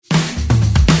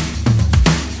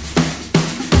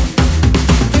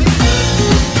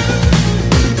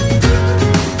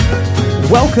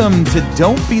Welcome to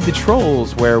Don't Feed the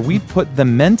Trolls, where we put the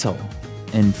mental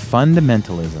in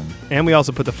fundamentalism. And we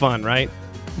also put the fun, right?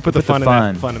 We put the fun in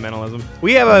fun. that fundamentalism.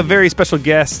 We have a very special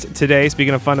guest today,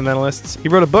 speaking of fundamentalists. He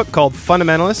wrote a book called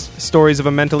Fundamentalist, Stories of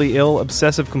a Mentally Ill,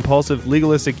 Obsessive-Compulsive,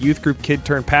 Legalistic Youth Group Kid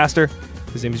Turned Pastor.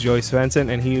 His name is Joey Svensson,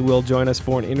 and he will join us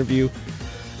for an interview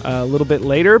a little bit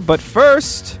later. But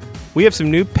first, we have some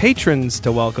new patrons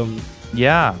to welcome.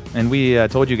 Yeah, and we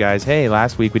told you guys, hey,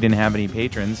 last week we didn't have any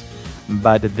patrons,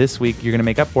 but this week you're going to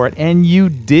make up for it, and you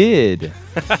did.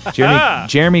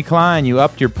 Jeremy Klein, you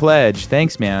upped your pledge.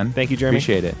 Thanks, man. Thank you, Jeremy.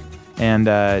 Appreciate it. And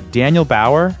Daniel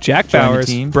Bauer. Jack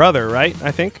Bauer's brother, right?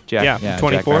 I think? Yeah,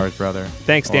 24. Jack Bauer's brother.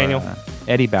 Thanks, Daniel.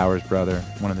 Eddie Bauer's brother,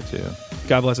 one of the two.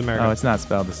 God bless America. Oh, it's not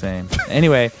spelled the same.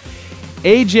 Anyway,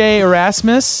 AJ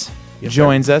Erasmus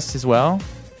joins us as well.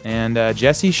 And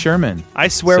Jesse Sherman. I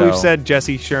swear we've said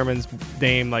Jesse Sherman's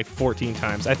name like 14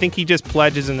 times. I think he just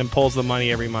pledges and then pulls the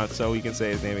money every month so we can say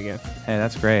his name again. Hey,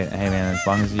 that's great. Hey, man, as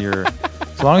long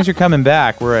as you're coming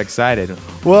back, we're excited.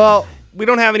 Well, we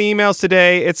don't have any emails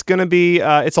today. It's going to be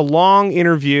it's a long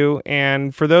interview,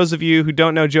 and for those of you who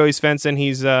don't know Joey Svensson,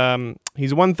 he's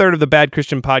 1/3 of the Bad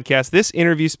Christian Podcast. This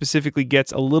interview specifically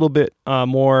gets a little bit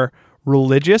more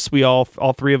religious. We all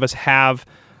three of us have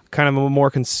kind of a more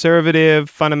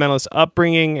conservative, fundamentalist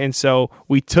upbringing, and so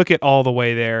we took it all the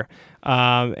way there.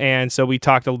 And so we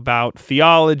talked about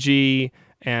theology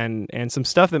and some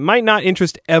stuff that might not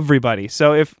interest everybody.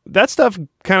 So if that stuff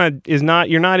kind of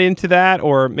you're not into that,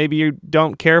 or maybe you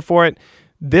don't care for it,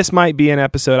 this might be an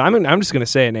episode. I'm just going to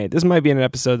say it, Nate. This might be an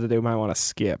episode that they might want to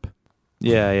skip.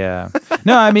 Yeah.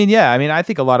 No, I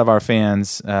think a lot of our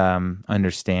fans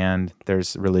understand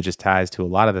there's religious ties to a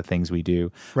lot of the things we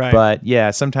do. Right. But yeah,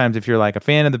 sometimes if you're like a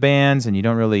fan of the bands and you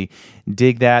don't really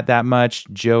dig that much,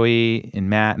 Joey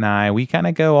and Matt and I, we kind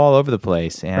of go all over the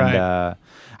place. And right.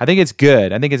 I think it's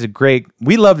good. I think it's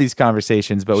we love these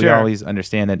conversations, but we Sure. always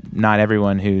understand that not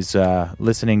everyone who's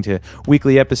listening to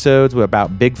weekly episodes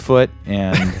about Bigfoot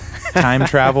and time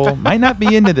travel might not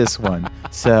be into this one.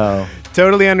 So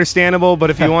totally understandable, but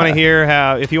if you want to hear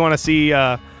if you want to see,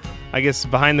 I guess,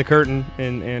 behind the curtain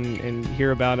and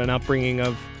hear about an upbringing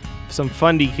of some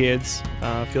fundy kids,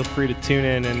 feel free to tune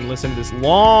in and listen to this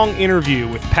long interview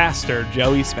with Pastor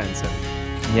Joey Svensson.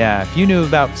 Yeah, if you knew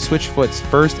about Switchfoot's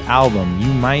first album,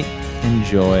 you might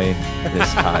enjoy this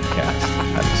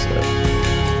podcast episode.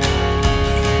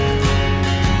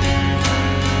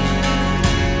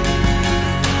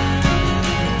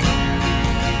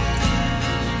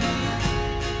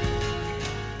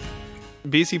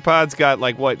 BC Pod's got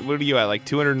what are you at, like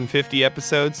 250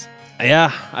 episodes?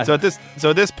 Yeah. So at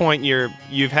this point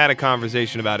you've had a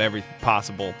conversation about every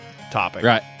possible topic.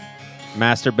 Right.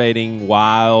 Masturbating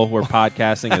while we're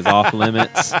podcasting is off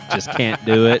limits. Just can't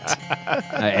do it.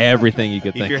 Everything you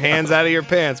could Keep think. your hands out of your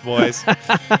pants, boys. Well,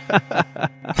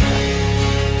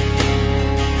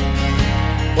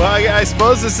 I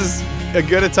suppose this is as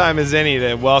good a time as any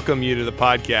to welcome you to the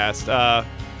podcast.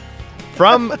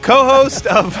 From co-host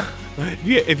of,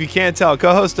 if you can't tell,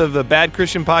 co-host of the Bad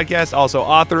Christian Podcast, also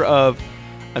author of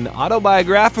an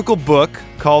autobiographical book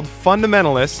called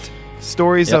Fundamentalist,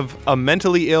 Stories of a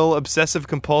Mentally Ill,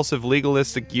 Obsessive-Compulsive,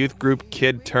 Legalistic Youth Group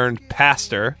Kid Turned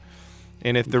Pastor.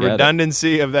 And if the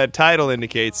redundancy of that title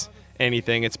indicates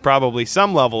anything, it's probably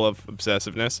some level of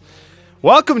obsessiveness.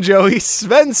 Welcome, Joey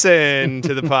Svensson,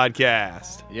 to the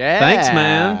podcast. Yeah. Thanks,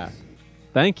 man.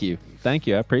 Thank you.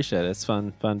 I appreciate it. It's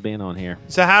fun being on here.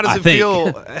 So how does it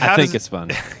feel? I think it's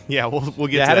fun. Yeah, we'll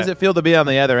get to how that. does it feel to be on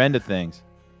the other end of things?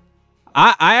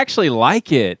 I actually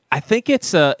like it. I think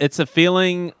it's a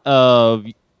feeling of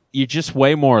you're just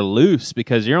way more loose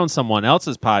because you're on someone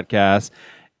else's podcast.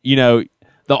 You know,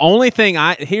 the only thing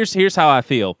here's how I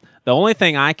feel. The only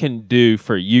thing I can do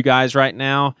for you guys right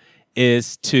now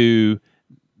is to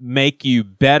make you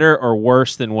better or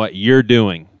worse than what you're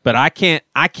doing. But I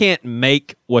can't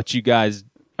make what you guys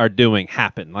are doing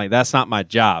happen. Like, that's not my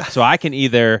job. So I can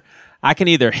either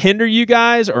hinder you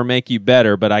guys or make you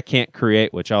better, but I can't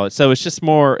create what y'all. So it's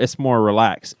more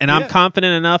relaxed. And I'm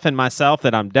confident enough in myself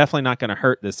that I'm definitely not going to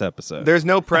hurt this episode. There's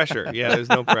no pressure. Yeah, there's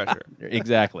no pressure.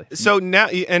 Exactly. So now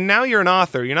you're an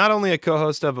author. You're not only a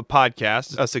co-host of a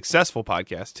podcast, a successful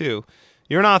podcast too.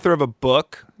 You're an author of a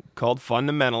book called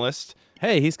Fundamentalist.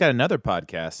 Hey, he's got another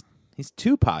podcast. He's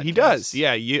two podcasts. He does.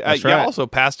 Yeah, you're also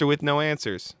Pastor with No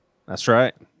Answers. That's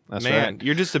right. Man,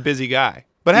 you're just a busy guy.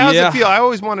 But how does it feel? I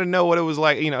always wanted to know what it was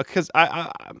like, because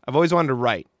I've always wanted to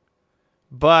write,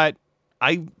 but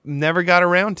I never got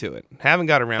around to it. Haven't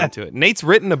got around to it. Nate's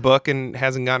written a book and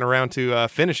hasn't gotten around to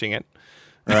finishing it.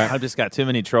 Right. I've just got too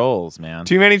many trolls, man.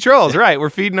 Too many trolls, right. We're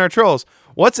feeding our trolls.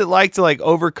 What's it like to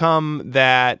overcome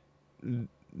that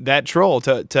that troll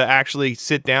to actually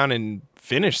sit down and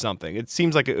finish something. It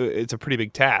seems like it's a pretty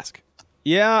big task.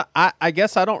 Yeah, I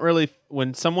guess I don't really.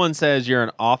 When someone says you're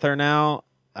an author now,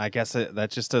 I guess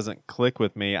that just doesn't click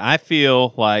with me. I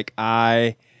feel like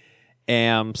I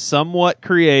am somewhat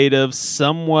creative,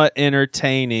 somewhat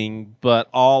entertaining, but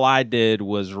all I did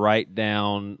was write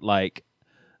down like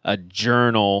a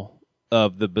journal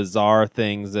of the bizarre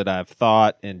things that I've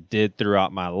thought and did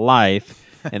throughout my life.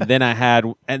 And then I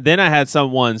had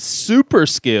someone super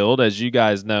skilled, as you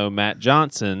guys know, Matt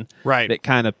Johnson, right, that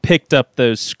kind of picked up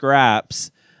those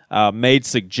scraps, made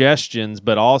suggestions,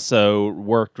 but also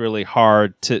worked really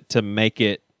hard to make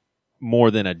it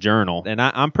more than a journal. And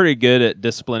I'm pretty good at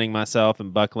disciplining myself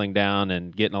and buckling down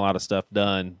and getting a lot of stuff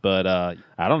done. But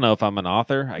I don't know if I'm an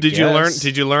author. Did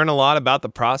you learn a lot about the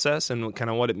process and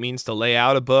kind of what it means to lay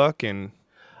out a book? And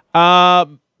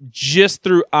just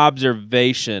through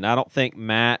observation. I don't think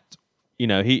Matt, he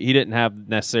didn't have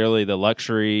necessarily the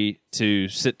luxury to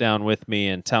sit down with me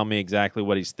and tell me exactly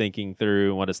what he's thinking through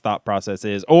and what his thought process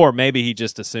is. Or maybe he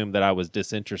just assumed that I was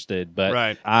disinterested. But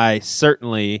right. I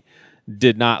certainly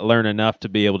did not learn enough to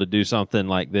be able to do something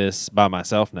like this by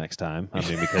myself next time. I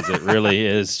mean, because it really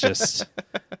is just,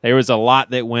 there was a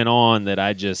lot that went on that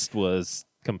I just was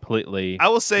completely, I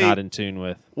will say, not in tune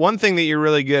with. One thing that you're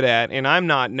really good at, and I'm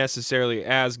not necessarily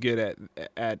as good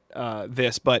at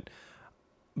this, but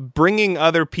bringing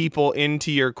other people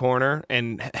into your corner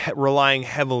and relying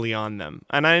heavily on them.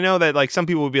 And I know that like some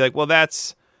people would be like, well,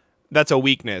 that's a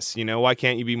weakness, why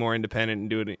can't you be more independent and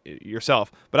do it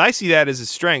yourself? But I see that as a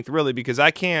strength, really, because I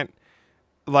can't,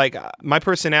 like, my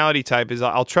personality type is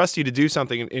I'll trust you to do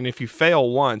something, and if you fail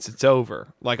once, it's over.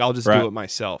 Like, I'll just do it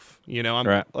myself, I'm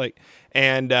right. like,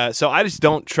 and so I just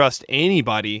don't trust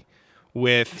anybody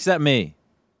with. Except me.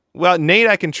 Well, Nate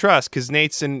I can trust because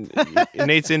Nate's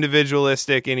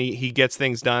individualistic and he gets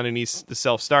things done and he's the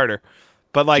self-starter.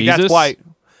 But like Jesus? that's why.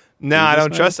 No,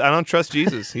 Jesus, I don't trust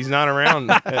Jesus. He's not around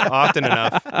often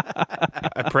enough.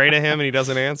 I pray to him and he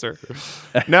doesn't answer.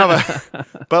 No,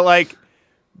 but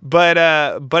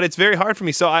it's very hard for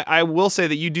me. So I will say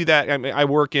that you do that. I mean, I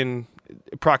work in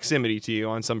proximity to you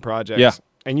on some projects. Yeah.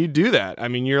 And you do that. I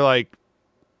mean, you're like,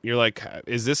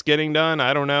 is this getting done?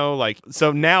 I don't know. Like,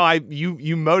 so now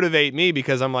you motivate me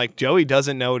because I'm like, Joey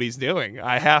doesn't know what he's doing.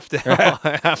 I have to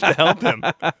help him.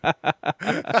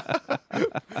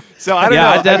 So I don't know.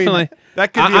 I definitely. I mean,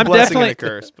 that could be a blessing and a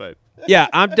curse, but yeah,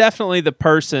 I'm definitely the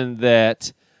person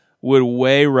that would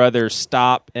way rather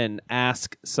stop and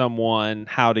ask someone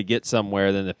how to get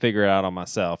somewhere than to figure it out on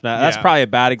myself. Now, that's probably a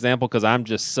bad example because I'm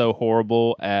just so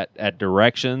horrible at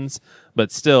directions,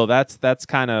 but still, that's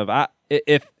kind of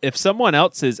if someone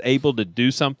else is able to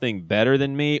do something better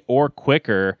than me or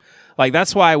quicker, like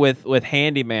that's why with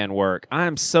handyman work,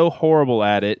 I'm so horrible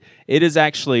at it. It is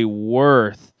actually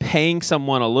worth paying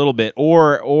someone a little bit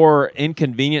or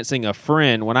inconveniencing a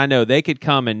friend when I know they could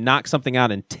come and knock something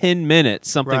out in 10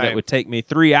 minutes, something that would take me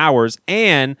 3 hours,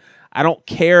 and I don't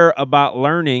care about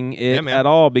learning it at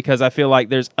all because I feel like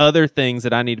there's other things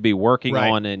that I need to be working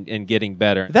on and getting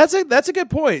better. That's a good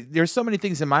point. There's so many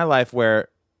things in my life where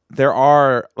there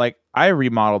are, like, I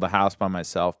remodeled a house by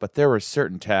myself, but there were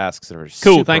certain tasks that were cool.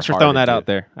 Super Thanks for hard throwing to that do. out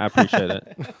there. I appreciate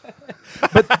it.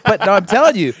 But no, I'm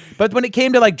telling you. But when it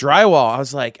came to like drywall, I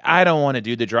was like, I don't want to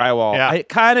do the drywall. Yeah. I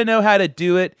kind of know how to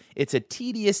do it. It's a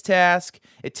tedious task.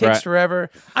 It takes forever.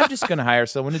 I'm just going to hire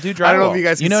someone to do drywall. I don't know if you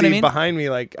guys can know see what I mean? behind me.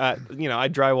 Like, I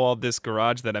drywalled this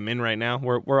garage that I'm in right now.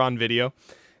 We're on video,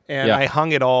 and I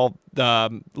hung it all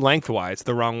lengthwise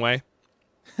the wrong way.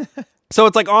 So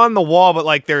it's like on the wall, but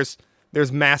like there's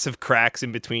massive cracks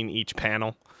in between each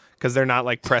panel because they're not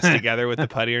like pressed together with the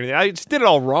putty or anything. I just did it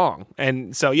all wrong.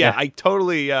 And so, I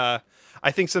totally, I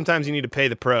think sometimes you need to pay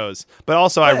the pros, but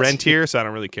also I rent here, so I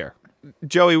don't really care.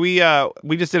 Joey, we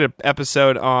just did an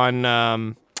episode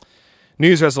on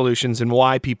News resolutions and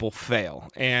why people fail.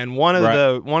 And one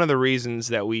of the reasons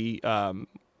that we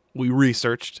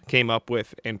researched, came up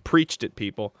with, and preached at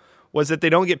people was that they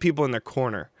don't get people in their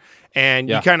corner. And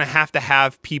you kind of have to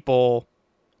have people.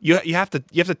 You have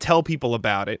to tell people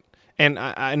about it. And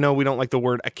I know we don't like the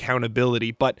word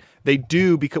accountability, but they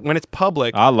do, because when it's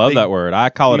public. I love that word. I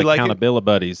call it accountability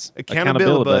buddies.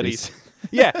 Accountability buddies.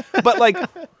 Yeah, but like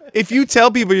if you tell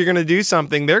people you're going to do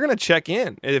something, they're going to check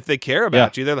in. If they care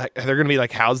about you, they're going to be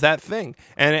like, "How's that thing?"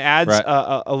 And it adds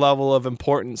a level of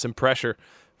importance and pressure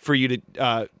for you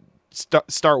to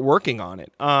start working on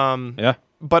it.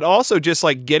 But also just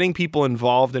like getting people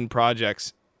involved in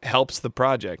projects helps the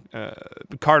project.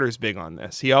 Carter's big on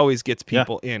this. He always gets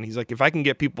people in. He's like, if I can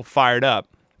get people fired up,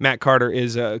 Matt Carter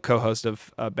is a co-host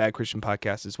of Bad Christian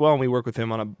Podcast as well, and we work with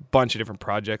him on a bunch of different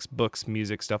projects, books,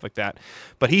 music, stuff like that.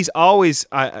 But he's always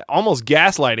almost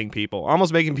gaslighting people,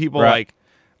 almost making people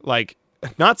like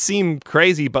not seem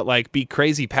crazy, but like be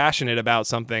crazy passionate about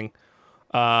something,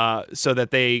 so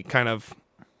that they kind of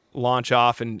launch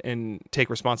off and take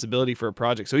responsibility for a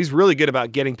project. So he's really good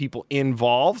about getting people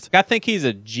involved. I think he's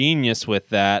a genius with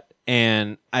that,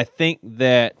 and I think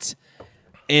that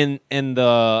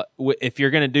if you're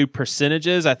going to do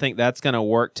percentages, I think that's going to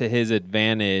work to his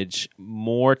advantage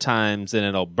more times than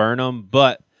it'll burn him.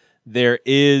 But there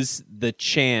is the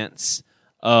chance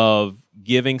of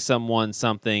giving someone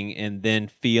something and then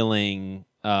feeling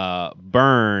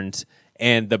burned.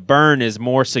 And the burn is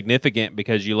more significant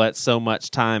because you let so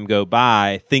much time go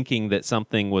by thinking that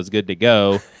something was good to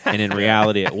go, and in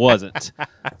reality it wasn't.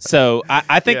 So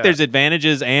I think there's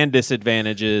advantages and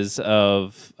disadvantages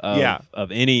of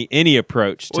any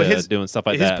approach to doing stuff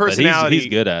like that. But he's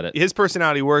good at it. His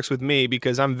personality works with me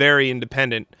because I'm very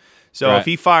independent. So if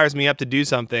he fires me up to do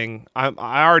something, I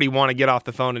already want to get off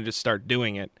the phone and just start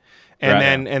doing it.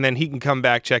 And then he can come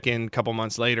back, check in a couple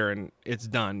months later, and it's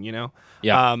done, you know?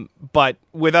 Yeah. But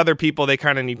with other people, they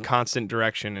kind of need constant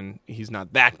direction, and he's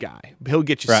not that guy. He'll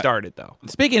get you started, though.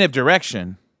 Speaking of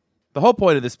direction, the whole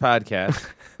point of this podcast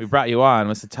we brought you on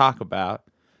was to talk about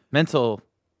mental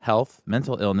health,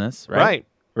 mental illness, right?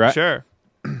 Right. Sure.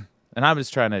 And I'm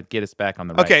just trying to get us back on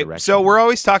the right direction. So we're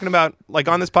always talking about, like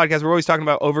on this podcast, we're always talking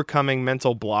about overcoming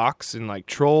mental blocks and like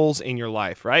trolls in your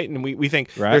life, right? And we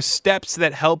think there's steps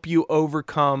that help you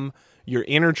overcome your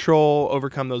inner troll,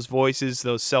 overcome those voices,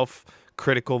 those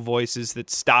self-critical voices that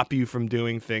stop you from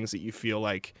doing things that you feel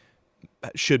like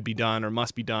should be done or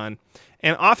must be done.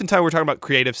 And oftentimes we're talking about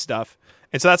creative stuff.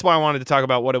 And so that's why I wanted to talk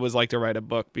about what it was like to write a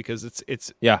book, because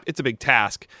it's a big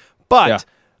task. But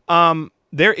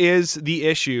there is the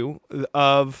issue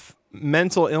of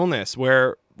mental illness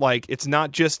where like it's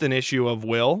not just an issue of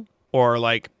will or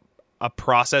like a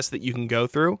process that you can go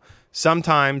through.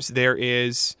 Sometimes there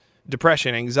is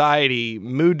depression, anxiety,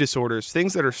 mood disorders,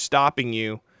 things that are stopping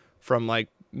you from like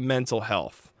mental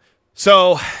health.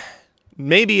 So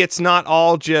maybe it's not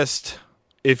all just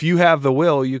if you have the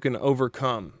will, you can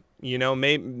overcome. You know,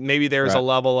 maybe there's a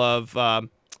level of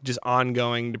just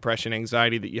ongoing depression,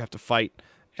 anxiety that you have to fight.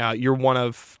 You're one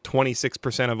of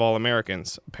 26% of all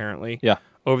Americans, apparently,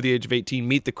 over the age of 18,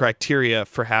 meet the criteria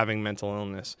for having mental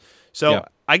illness. So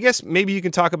I guess maybe you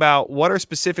can talk about what are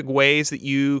specific ways that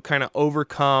you kind of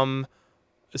overcome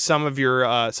some of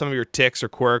your tics or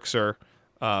quirks or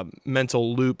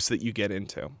mental loops that you get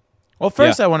into. Well,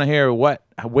 first I want to hear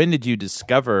when did you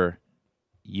discover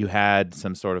you had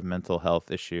some sort of mental health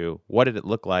issue? What did it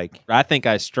look like? I think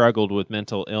I struggled with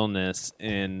mental illness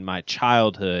in my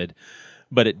childhood,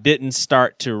 but it didn't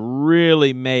start to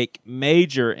really make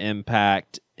major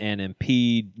impact and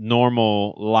impede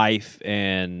normal life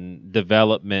and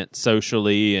development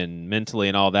socially and mentally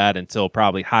and all that until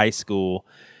probably high school.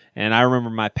 And I remember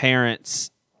my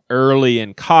parents early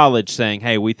in college saying,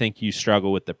 hey, we think you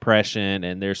struggle with depression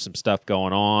and there's some stuff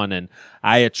going on. And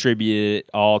I attributed it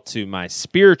all to my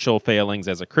spiritual failings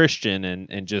as a Christian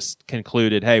and just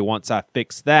concluded, hey, once I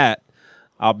fix that,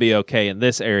 I'll be okay in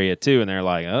this area too. And they're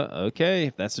like, oh, okay,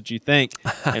 if that's what you think.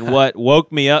 And what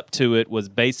woke me up to it was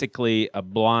basically a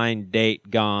blind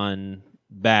date gone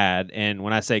bad. And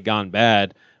when I say gone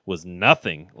bad, was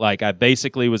nothing. Like I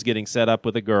basically was getting set up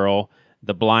with a girl.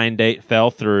 The blind date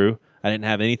fell through. I didn't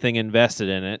have anything invested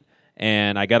in it.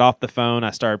 And I got off the phone.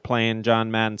 I started playing John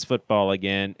Madden's football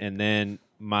again. And then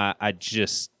I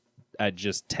just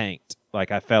tanked. Like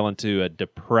I fell into a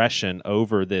depression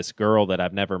over this girl that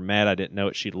I've never met. I didn't know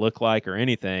what she'd look like or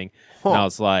anything. And I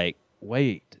was like,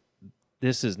 wait,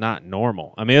 this is not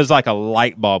normal. I mean, it was like a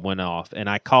light bulb went off. And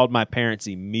I called my parents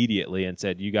immediately and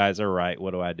said, you guys are right.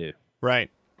 What do I do?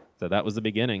 Right. So that was the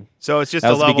beginning. So it's just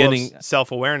a level of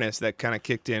self-awareness that kind of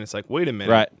kicked in. It's like, wait a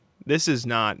minute. Right. This is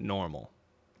not normal.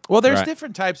 Well, there's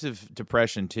different types of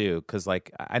depression too. Because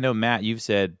like I know, Matt, you've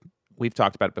said, we've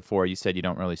talked about it before. You said you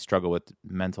don't really struggle with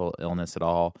mental illness at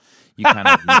all. You kind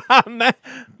of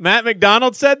Matt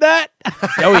McDonald said that?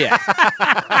 Oh yeah.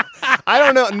 I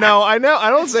don't know. No, I know. I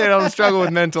don't say I don't struggle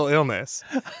with mental illness.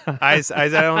 I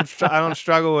don't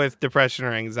struggle with depression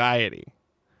or anxiety.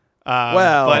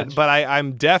 But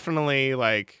I'm definitely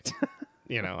like,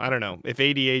 I don't know if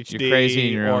ADHD You're crazy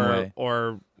in your own way.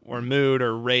 or mood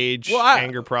or rage,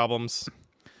 anger problems.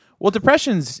 Well,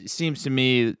 depression seems to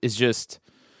me is just.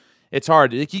 It's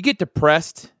hard. Like you get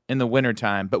depressed in the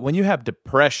wintertime, but when you have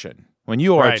depression, when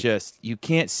you are you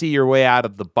can't see your way out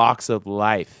of the box of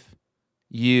life,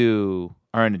 you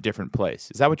are in a different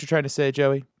place. Is that what you're trying to say,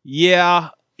 Joey? Yeah.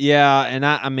 Yeah, and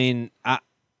I mean,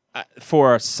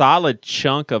 for a solid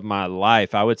chunk of my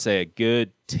life, I would say a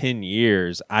good 10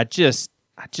 years, I just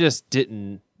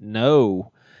didn't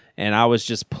know. And I was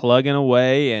just plugging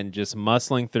away and just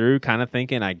muscling through, kind of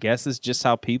thinking, I guess it's just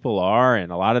how people are.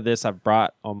 And a lot of this I've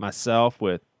brought on myself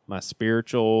with my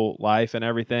spiritual life and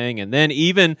everything. And then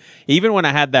even when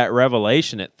I had that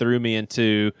revelation, it threw me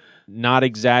into, not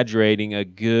exaggerating, a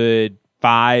good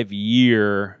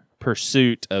 5-year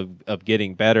pursuit of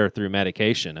getting better through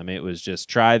medication. I mean, it was just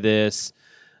try this,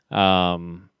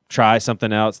 try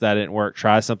something else, that didn't work,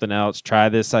 try something else, try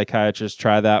this psychiatrist,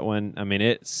 try that one. I mean,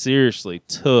 it seriously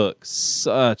took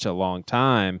such a long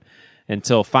time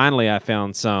until finally I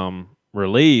found some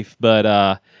relief.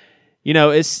 But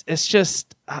it's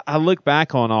just, I look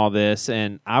back on all this,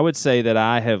 and I would say that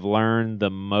I have learned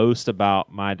the most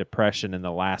about my depression in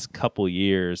the last couple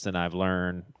years than I've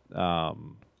learned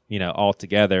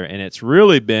altogether. And it's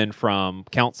really been from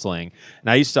counseling. And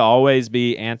I used to always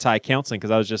be anti-counseling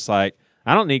because I was just like,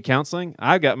 I don't need counseling.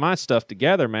 I've got my stuff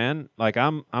together, man. Like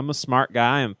I'm a smart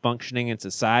guy. I'm functioning in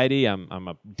society. I'm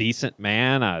a decent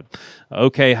man.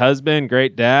 Okay husband,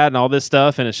 great dad, and all this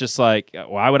stuff. And it's just like,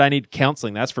 why would I need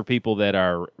counseling? That's for people that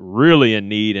are really in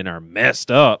need and are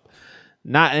messed up.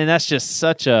 And that's just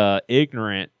such a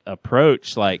ignorant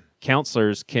approach. Like,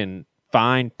 counselors can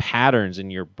find patterns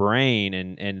in your brain,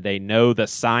 and they know the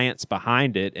science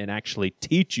behind it and actually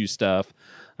teach you stuff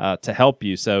to help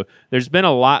you. So there's been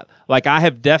a lot. Like, I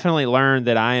have definitely learned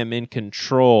that I am in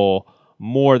control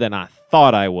more than I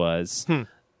thought I was.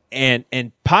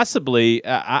 And possibly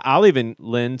I'll even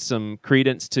lend some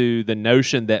credence to the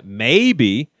notion that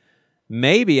maybe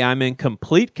I'm in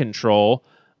complete control,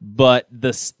 but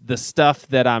the stuff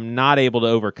that I'm not able to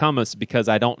overcome is because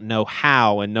I don't know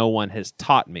how, and no one has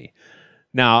taught me.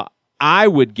 Now, I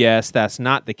would guess that's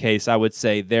not the case. I would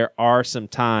say there are some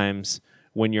times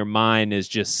when your mind is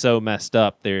just so messed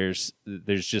up, there's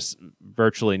just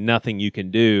virtually nothing you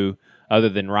can do other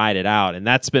than ride it out. And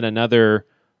that's been another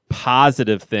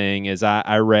positive thing. Is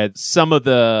I read some of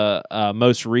the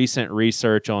most recent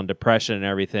research on depression and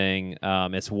everything.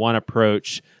 It's one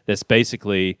approach that's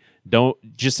basically, don't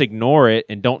just ignore it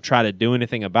and don't try to do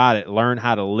anything about it. Learn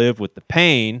how to live with the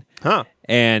pain. Huh.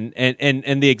 And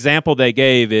the example they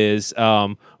gave is,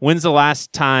 when's the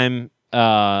last time,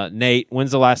 Nate,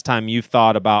 when's the last time you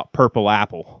thought about purple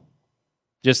apple?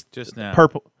 Just now.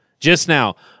 Purple. Just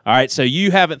now. All right. So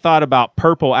you haven't thought about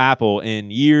purple apple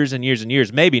in years and years and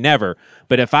years, maybe never.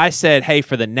 But if I said, hey,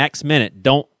 for the next minute,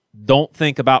 don't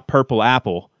think about purple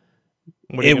apple,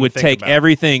 it would take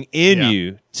everything in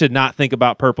you to not think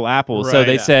about purple apple. Right, so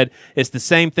they said it's the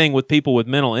same thing with people with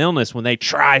mental illness. When they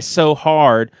try so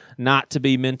hard not to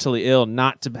be mentally ill,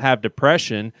 not to have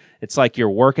depression, it's like you're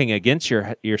working against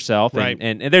yourself. Right.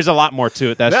 And there's a lot more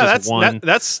to it. That's one.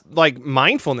 That's like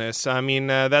mindfulness. I mean,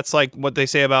 that's like what they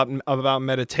say about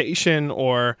meditation,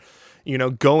 or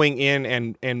going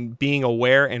in and being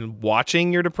aware and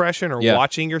watching your depression or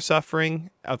watching your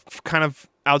suffering, kind of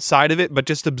outside of it, but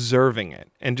just observing it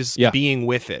and just being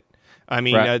with it. I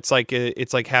mean, it's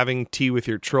like having tea with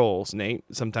your trolls, Nate.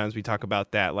 Sometimes we talk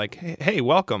about that. Like, hey,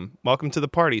 welcome to the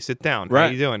party. Sit down. Right.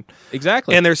 How you doing?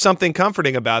 Exactly. And there's something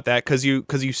comforting about that because you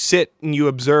sit and you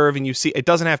observe and you see it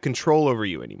doesn't have control over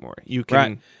you anymore. You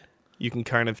can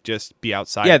kind of just be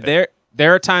outside. Yeah, of it.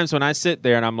 there are times when I sit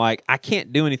there and I'm like, I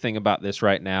can't do anything about this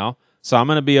right now, so I'm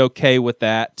going to be okay with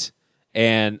that,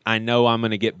 and I know I'm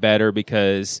going to get better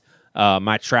because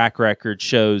my track record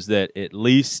shows that at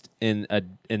least in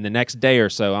the next day or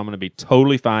so, I'm going to be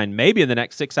totally fine. Maybe in the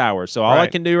next 6 hours. So all I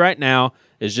can do right now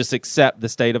is just accept the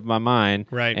state of my mind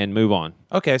and move on.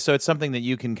 Okay, so it's something that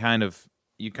you kind of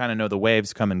know the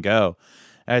waves come and go.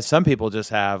 As some people just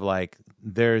have, like,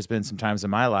 there's been some times in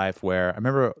my life where I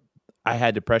remember I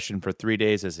had depression for 3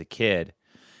 days as a kid.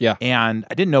 Yeah. And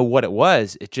I didn't know what it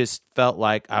was. It just felt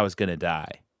like I was going to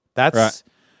die.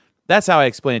 That's how I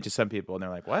explain it to some people. And they're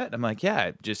like, what? I'm like,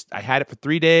 yeah, I had it for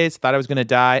 3 days, thought I was going to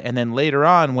die. And then later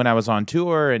on, when I was on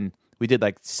tour and we did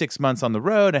like 6 months on the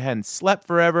road, I hadn't slept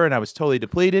forever and I was totally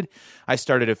depleted, I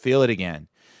started to feel it again.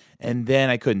 And then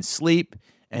I couldn't sleep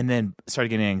and then started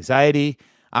getting anxiety.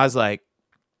 I was like,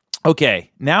 okay,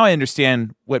 now I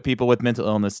understand what people with mental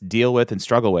illness deal with and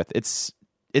struggle with.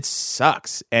 It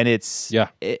sucks. And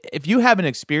if you haven't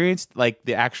experienced like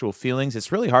the actual feelings,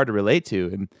 it's really hard to relate to.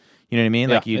 And you know what I mean?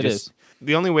 Like is.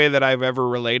 The only way that I've ever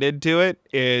related to it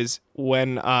is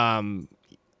when I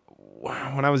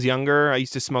was younger, I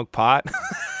used to smoke pot.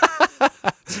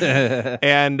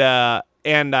 and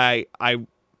I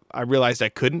realized I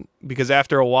couldn't, because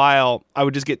after a while I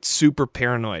would just get super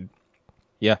paranoid.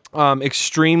 Yeah.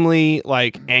 Extremely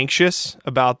like anxious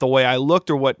about the way I looked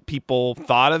or what people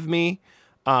thought of me.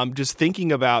 Just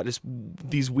thinking about just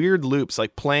these weird loops,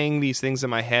 like playing these things in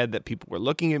my head that people were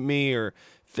looking at me or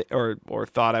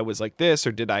thought I was like this,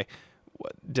 or did I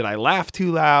laugh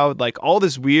too loud? Like all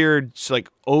this weird, like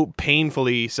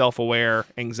painfully self-aware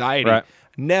anxiety. Right.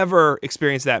 Never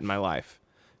experienced that in my life.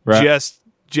 Right.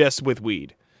 Just with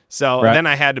weed. So Right. then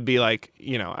I had to be like,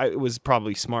 it was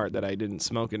probably smart that I didn't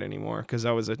smoke it anymore because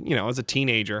I was a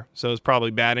teenager, so it was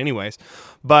probably bad anyways.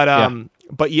 But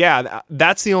yeah,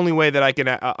 that's the only way that I can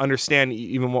understand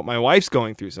even what my wife's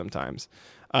going through sometimes.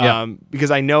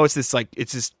 Because I know it's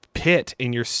this pit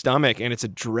in your stomach and it's a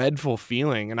dreadful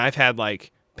feeling. And I've had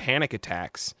like panic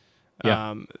attacks.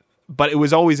 Yeah. But it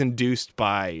was always induced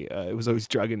by, it was always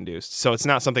drug induced. So it's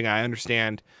not something I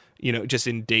understand, just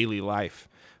in daily life.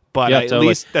 But at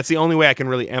least that's the only way I can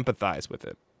really empathize with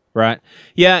it. Right.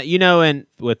 Yeah, and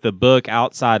with the book,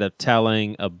 outside of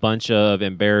telling a bunch of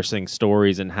embarrassing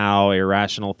stories and how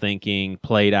irrational thinking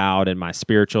played out in my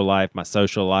spiritual life, my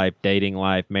social life, dating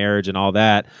life, marriage, and all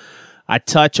that, I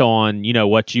touch on,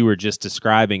 what you were just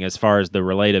describing as far as the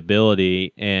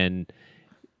relatability and,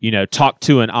 talk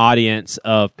to an audience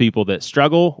of people that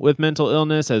struggle with mental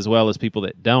illness as well as people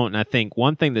that don't. And I think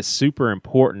one thing that's super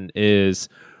important is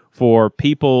for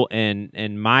people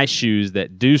in my shoes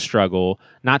that do struggle,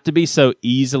 not to be so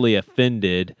easily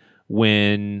offended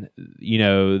when,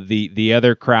 the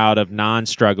other crowd of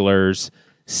non-strugglers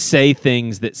say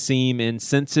things that seem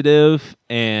insensitive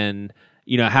and,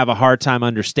 have a hard time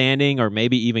understanding or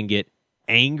maybe even get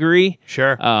angry.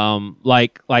 Sure.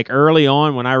 Like early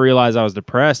on when I realized I was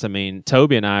depressed, I mean,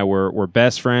 Toby and I were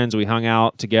best friends. We hung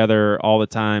out together all the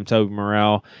time, Toby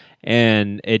Morrell,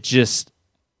 and it just,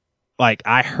 like,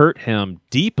 I hurt him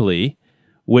deeply,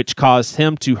 which caused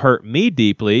him to hurt me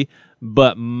deeply.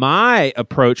 But my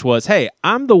approach was, hey,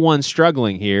 I'm the one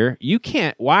struggling here.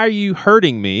 Why are you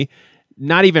hurting me?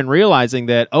 Not even realizing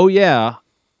that, oh yeah,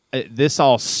 this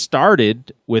all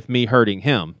started with me hurting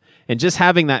him. And just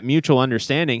having that mutual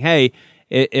understanding, hey,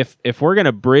 if we're going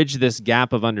to bridge this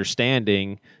gap of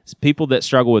understanding, people that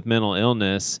struggle with mental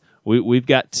illness, we've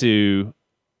got to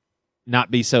not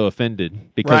be so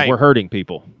offended because we're hurting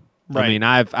people. Right. I mean,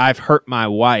 I've hurt my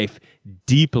wife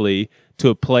deeply to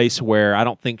a place where I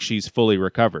don't think she's fully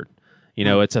recovered.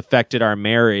 It's affected our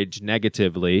marriage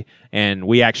negatively, and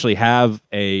we actually have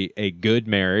a good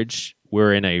marriage.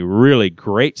 We're in a really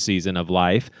great season of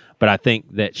life, but I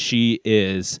think that she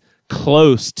is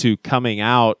close to coming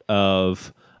out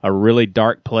of a really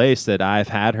dark place that I've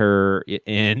had her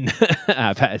in.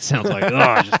 It sounds like,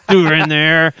 I just threw her in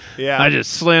there. Yeah. I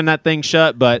just slammed that thing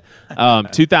shut. But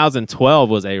 2012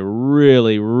 was a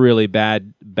really, really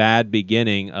bad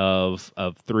beginning of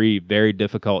 3 very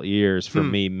difficult years for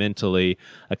me mentally.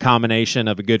 A combination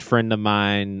of a good friend of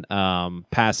mine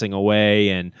passing away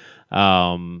and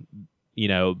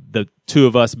the two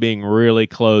of us being really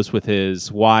close with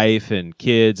his wife and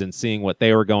kids and seeing what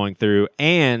they were going through,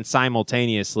 and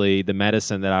simultaneously the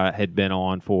medicine that I had been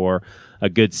on for a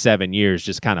good 7 years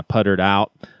just kind of puttered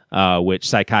out, which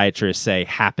psychiatrists say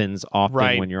happens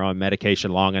often when you're on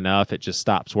medication long enough. It just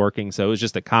stops working. So it was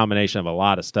just a combination of a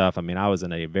lot of stuff. I mean, I was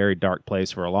in a very dark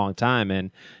place for a long time,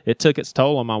 and it took its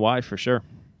toll on my wife for sure.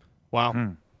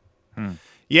 Wow.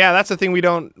 Yeah, that's the thing we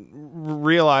don't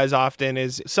realize often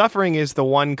is suffering is the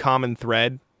one common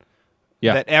thread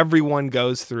that everyone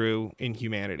goes through in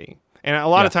humanity. And a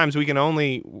lot of times we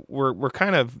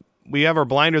have our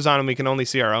blinders on and we can only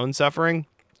see our own suffering.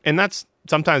 And that's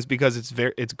sometimes because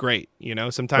it's great,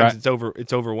 sometimes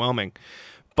it's overwhelming.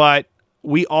 But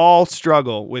we all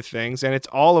struggle with things, and it's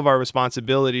all of our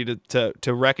responsibility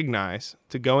to recognize,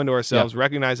 to go into ourselves,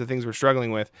 recognize the things we're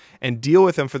struggling with, and deal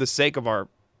with them for the sake of our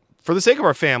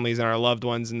families and our loved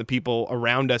ones and the people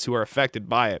around us who are affected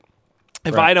by it.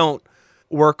 If I don't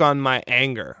work on my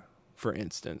anger, for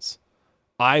instance,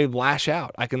 I lash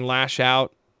out. I can lash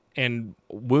out and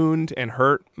wound and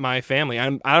hurt my family. I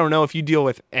don't know if you deal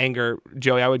with anger,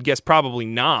 Joey. I would guess probably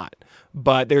not.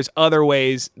 But there's other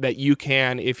ways that you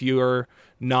can, if you're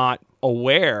not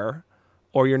aware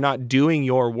or you're not doing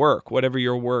your work, whatever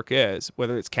your work is,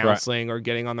 whether it's counseling or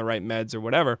getting on the right meds or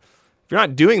whatever. If you're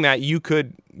not doing that, you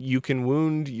can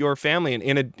wound your family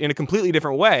in a completely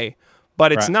different way.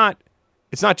 But it's not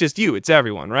just you; it's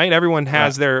everyone, right? Everyone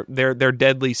has their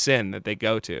deadly sin that they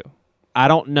go to. I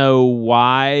don't know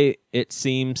why it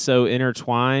seems so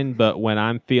intertwined, but when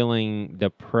I'm feeling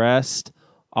depressed,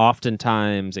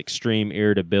 oftentimes extreme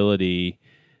irritability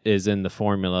is in the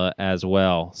formula as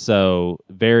well. So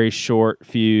very short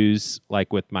fuse,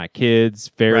 like with my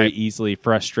kids, very easily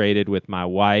frustrated with my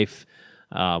wife.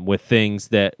 with things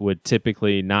that would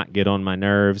typically not get on my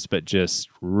nerves, but just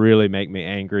really make me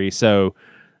angry. So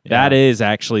that is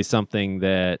actually something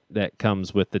that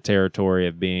comes with the territory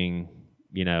of being,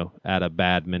 at a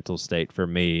bad mental state for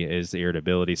me, is the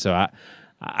irritability. So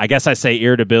I guess I say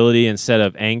irritability instead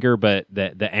of anger, but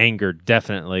the anger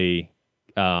definitely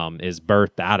is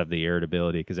birthed out of the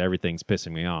irritability because everything's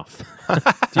pissing me off.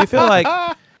 Do you feel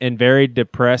like in very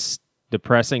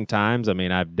depressing times? I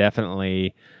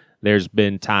mean, there's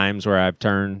been times where I've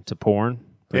turned to porn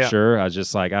for sure. I was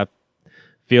just like, I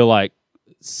feel like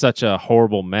such a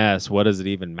horrible mess. What does it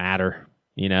even matter?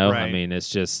 Right. I mean, it's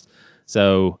just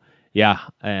so. Yeah,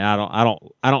 I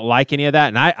don't like any of that,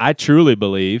 and I truly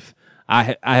believe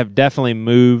I have definitely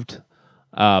moved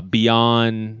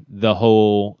beyond the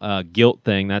whole guilt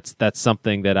thing. That's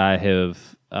something that I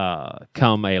have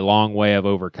come a long way of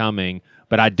overcoming.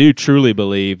 But I do truly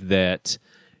believe that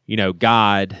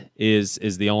God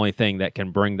is the only thing that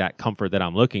can bring that comfort that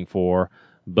I'm looking for.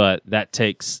 But that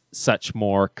takes such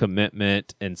more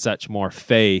commitment and such more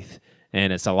faith.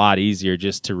 And it's a lot easier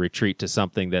just to retreat to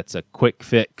something that's a quick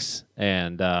fix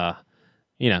and,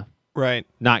 right,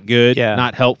 not good,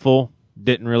 not helpful,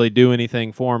 didn't really do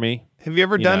anything for me. Have you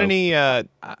ever done any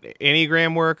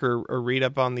Enneagram work or read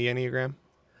up on the Enneagram?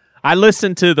 I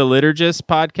listened to the Liturgist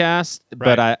podcast,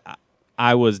 but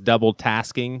I was double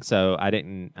tasking, so I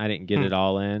didn't get it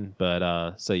all in. But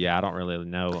I don't really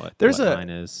know what mine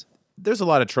is. There's a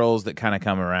lot of trolls that kind of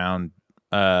come around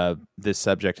this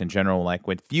subject in general. Like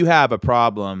if you have a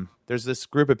problem, there's this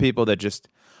group of people that just,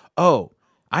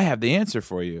 I have the answer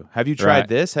for you. Have you tried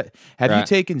this? Have you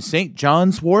taken St.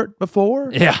 John's wort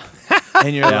before? Yeah.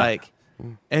 And you're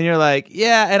like,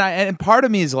 yeah. And part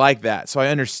of me is like that. So I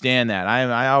understand that.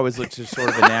 I always look to sort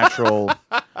of a natural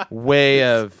way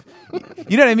of,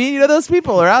 you know what I mean? Those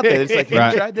people are out there. It's like,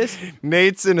 have you tried this?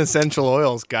 Nate's an essential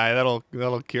oils guy.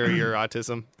 That'll cure your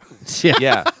autism.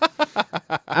 Yeah.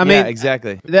 I mean,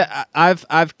 exactly.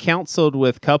 I've counseled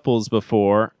with couples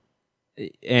before,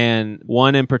 and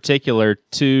one in particular,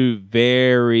 two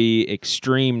very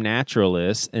extreme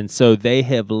naturalists, and so they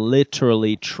have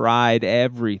literally tried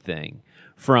everything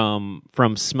from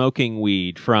smoking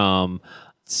weed, from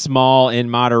small in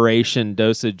moderation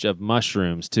dosage of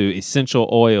mushrooms to essential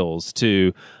oils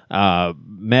to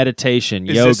meditation,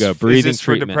 yoga, breathing is this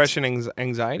for treatments. depression,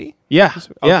 anxiety? Yeah.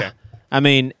 Okay. Yeah. I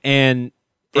mean, and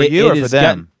for you or for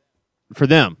them? For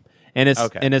them. And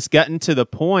it's gotten to the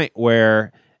point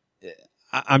where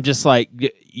I'm just like,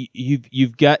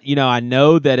 you've got, I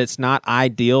know that it's not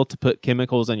ideal to put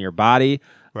chemicals in your body.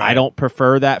 Right. I don't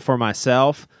prefer that for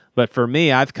myself. But for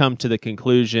me, I've come to the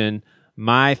conclusion,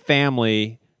 my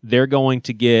family, they're going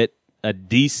to get a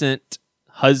decent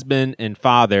husband and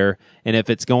father. And if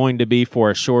it's going to be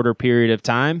for a shorter period of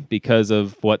time because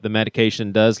of what the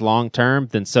medication does long term,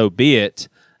 then so be it.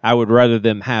 I would rather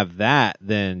them have that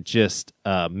than just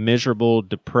a miserable,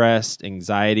 depressed,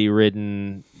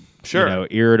 anxiety-ridden,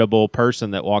 irritable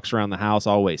person that walks around the house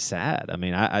always sad. I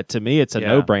mean, to me, it's a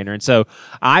no-brainer. And so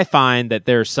I find that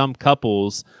there are some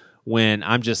couples when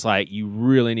I'm just like, you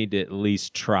really need to at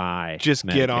least try. Just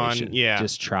medication. Get on,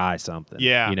 Just try something.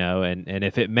 Yeah. And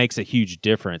if it makes a huge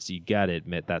difference, you got to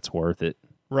admit that's worth it.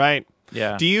 Right.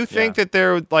 Yeah. Do you think that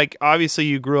there, like, obviously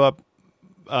you grew up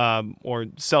or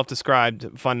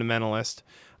self-described fundamentalist.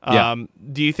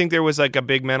 Do you think there was like a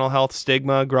big mental health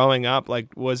stigma growing up? Like,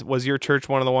 was your church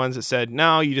one of the ones that said,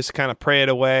 no, you just kind of pray it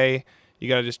away? You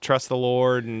got to just trust the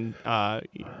Lord, and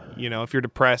if you're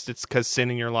depressed, it's because sin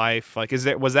in your life. Like,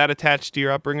 was that attached to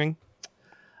your upbringing?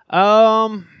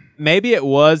 Maybe it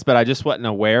was, but I just wasn't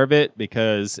aware of it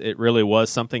because it really was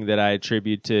something that I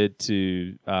attributed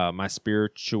to my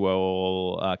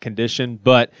spiritual condition.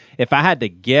 But if I had to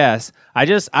guess, I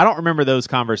don't remember those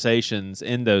conversations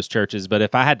in those churches. But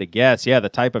if I had to guess, the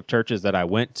type of churches that I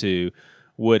went to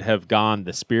would have gone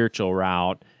the spiritual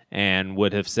route and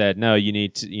would have said, no, you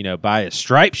need to, by his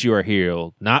stripes you are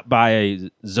healed, not by a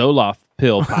Zoloft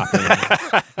pill popping,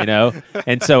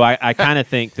 And so I kind of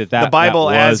think that the Bible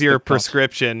as your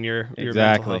prescription, your exactly,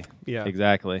 mental health. Yeah,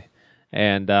 exactly.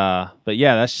 And but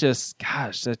that's just,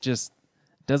 that just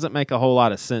doesn't make a whole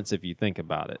lot of sense if you think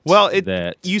about it. Well,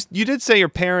 you did say your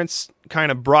parents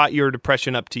kind of brought your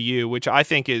depression up to you, which I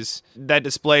think that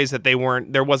displays that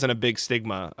there wasn't a big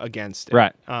stigma against it.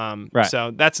 Right. Right.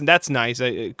 So that's nice.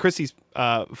 Chrissy's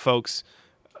folks,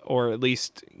 or at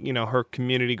least her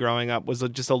community growing up, was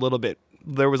just a little bit.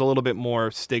 There was a little bit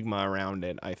more stigma around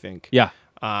it, I think. Yeah.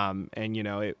 And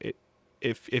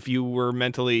if you were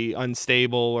mentally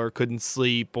unstable or couldn't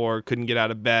sleep or couldn't get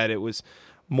out of bed, it was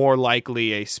more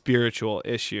likely a spiritual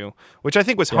issue, which I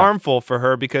think was harmful for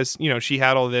her because, she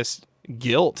had all this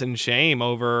guilt and shame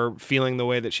over feeling the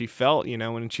way that she felt,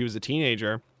 when she was a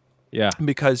teenager. Yeah.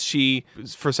 Because she,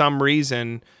 for some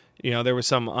reason, there was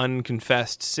some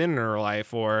unconfessed sin in her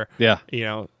life, or,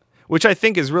 which I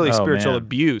think is really spiritual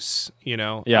abuse,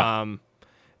 Yeah.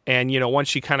 And, once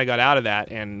she kind of got out of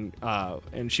that and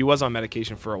she was on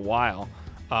medication for a while,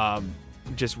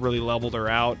 just really leveled her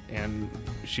out, and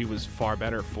she was far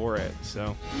better for it.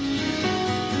 So.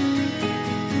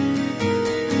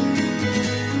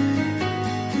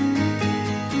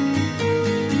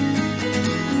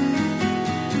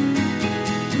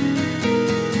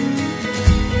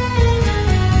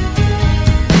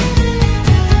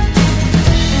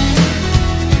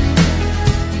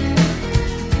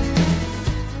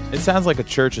 It sounds like a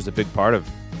church is a big part of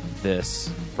this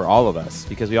for all of us,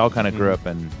 because we all kind of grew up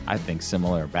in, I think,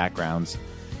 similar backgrounds.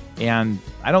 And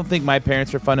I don't think my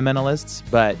parents were fundamentalists,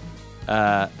 but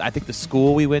I think the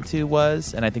school we went to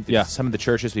was, and I think some of the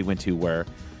churches we went to were,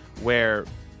 where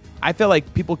I felt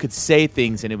like people could say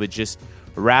things and it would just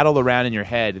rattle around in your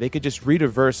head. They could just read a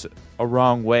verse a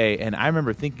wrong way. And I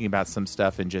remember thinking about some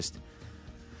stuff and just,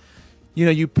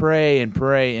 you pray and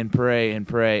pray and pray and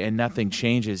pray and nothing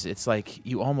changes. It's like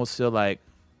you almost feel like,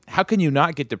 how can you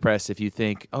not get depressed if you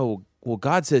think, oh, well,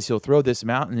 God says he'll throw this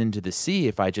mountain into the sea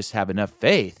if I just have enough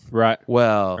faith. Right.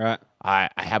 Well, right. I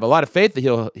have a lot of faith that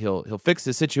he'll fix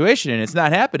the situation, and it's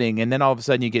not happening. And then all of a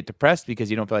sudden you get depressed because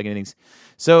you don't feel like anything's.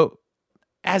 So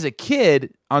as a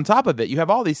kid, on top of it, you have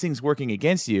all these things working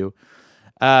against you.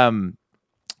 Was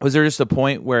there just a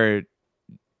point where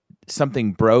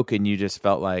something broke and you just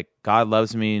felt like God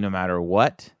loves me no matter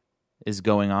what is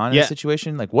going on in the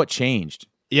situation? Like, what changed?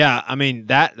 Yeah, I mean,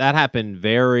 that happened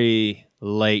very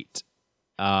late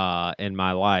in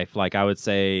my life. Like, I would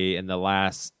say in the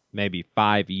last maybe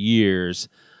 5 years,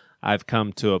 I've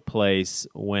come to a place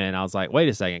when I was like, wait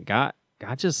a second, God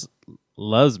just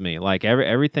loves me. Like,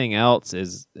 everything else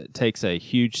takes a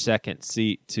huge second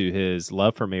seat to his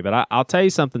love for me. But I'll tell you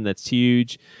something that's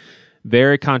huge,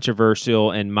 very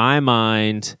controversial in my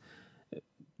mind,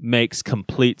 makes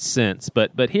complete sense.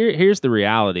 But here's the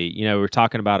reality. We're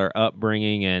talking about our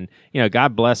upbringing, and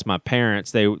God bless my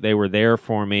parents. They were there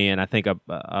for me, and I think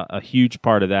a huge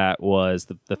part of that was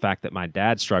the fact that my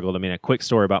dad struggled. I mean, a quick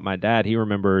story about my dad. He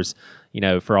remembers,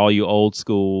 for all you old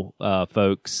school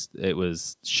folks, it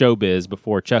was Showbiz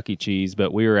before Chuck E. Cheese,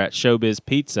 but we were at Showbiz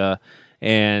Pizza,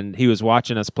 and he was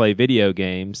watching us play video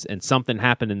games, and something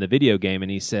happened in the video game, and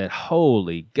he said,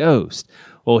 "Holy Ghost."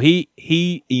 Well,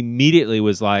 he immediately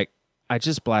was like, I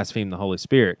just blasphemed the Holy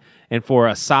Spirit. And for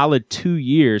a solid 2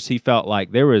 years, he felt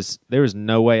like there was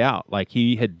no way out. Like,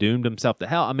 he had doomed himself to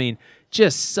hell. I mean,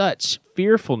 just such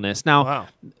fearfulness. Now,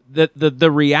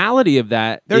 the reality of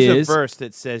that There's is... a verse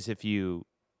that says if you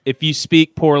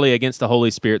speak poorly against the Holy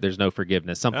Spirit, there's no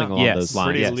forgiveness. Something along those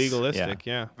lines. Pretty legalistic,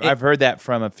 yeah. I've heard that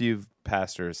from a few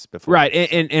pastors before. Right.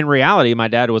 In reality, my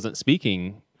dad wasn't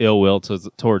speaking ill will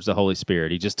towards the Holy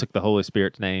Spirit. He just took the Holy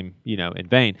Spirit's name, in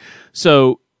vain.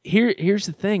 So here's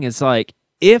the thing: is like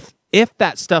if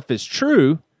that stuff is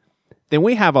true, then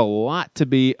we have a lot to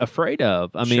be afraid of.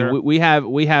 I mean, we have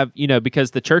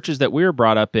because the churches that we were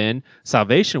brought up in,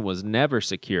 salvation was never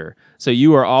secure. So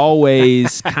you are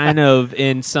always kind of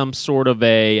in some sort of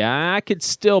I could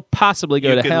still possibly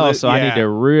go to hell, so I need to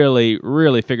really,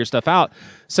 really figure stuff out.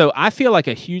 So I feel like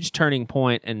a huge turning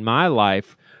point in my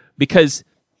life, because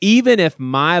even if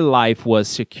my life was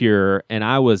secure and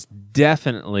I was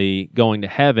definitely going to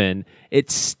heaven, it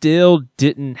still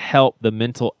didn't help the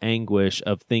mental anguish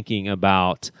of thinking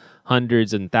about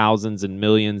hundreds and thousands and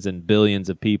millions and billions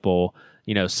of people,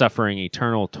 suffering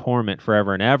eternal torment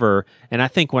forever and ever. And I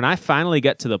think when I finally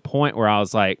got to the point where I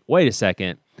was like, wait a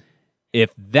second,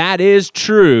 if that is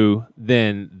true,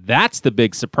 then that's the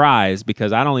big surprise,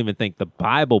 because I don't even think the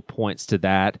Bible points to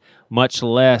that, much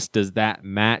less does that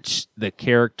match the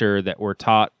character that we're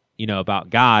taught, about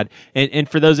God. And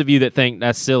for those of you that think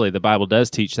that's silly, the Bible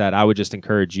does teach that, I would just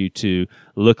encourage you to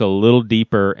look a little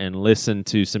deeper and listen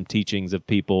to some teachings of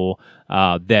people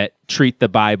that treat the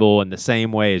Bible in the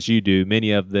same way as you do,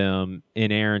 many of them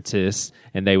inerrantists,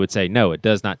 and they would say, no, it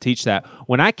does not teach that.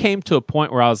 When I came to a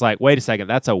point where I was like, wait a second,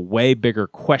 that's a way bigger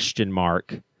question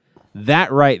mark,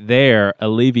 that right there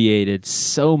alleviated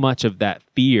so much of that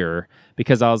fear,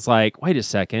 because I was like, wait a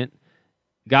second,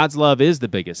 God's love is the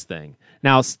biggest thing.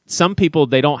 Now, some people,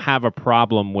 they don't have a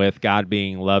problem with God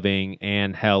being loving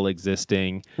and hell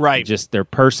existing. Right. Just their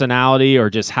personality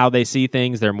or just how they see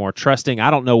things. They're more trusting.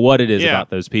 I don't know what it is about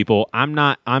those people. I'm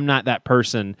not that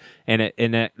person, and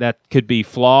that could be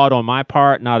flawed on my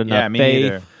part, not enough faith.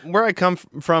 Neither. Where I come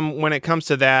from when it comes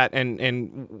to that,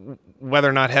 and whether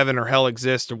or not heaven or hell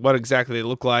exist, or what exactly they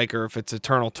look like, or if it's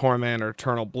eternal torment or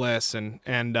eternal bliss. And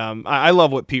I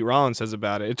love what Pete Rollins says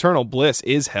about it. Eternal bliss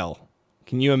is hell.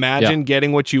 Can you imagine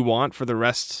getting what you want for the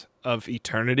rest of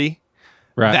eternity?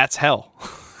 Right. That's hell.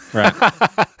 Right.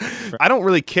 I don't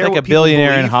really care. Like what a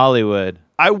billionaire in believe. Hollywood.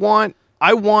 I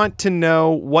want to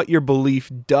know what your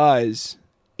belief does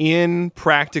in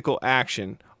practical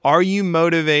action. Are you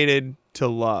motivated to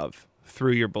love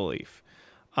through your belief?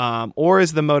 Or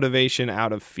is the motivation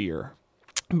out of fear?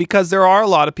 Because there are a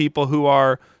lot of people who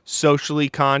are socially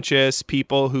conscious,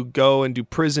 people who go and do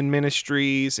prison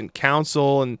ministries and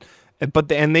counsel, and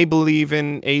they believe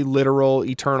in a literal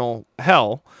eternal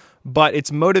hell, but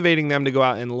it's motivating them to go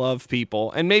out and love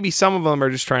people. And maybe some of them are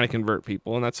just trying to convert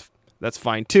people, and that's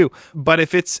fine too. But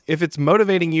if it's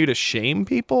motivating you to shame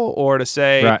people or to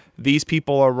say these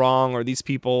people are wrong or these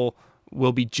people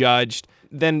will be judged,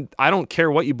 then I don't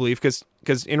care what you believe,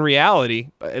 because in reality,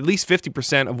 at least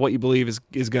 50% of what you believe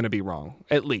is going to be wrong,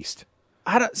 at least.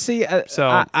 I don't see.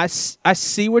 I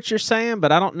see what you're saying,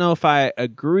 but I don't know if I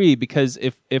agree, because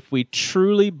if we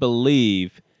truly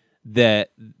believe that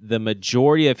the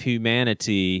majority of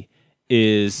humanity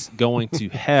is going to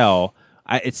hell,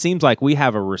 it seems like we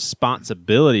have a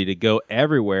responsibility to go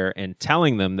everywhere and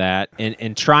telling them that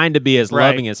and trying to be as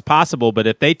loving as possible. But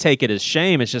if they take it as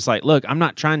shame, it's just like, look, I'm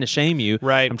not trying to shame you.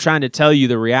 Right. I'm trying to tell you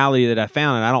the reality that I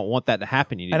found, and I don't want that to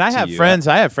happen to you. And I have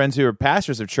friends who are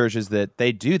pastors of churches that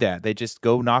they do that. They just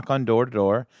go knock on door to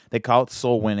door. They call it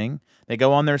soul winning. They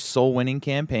go on their soul winning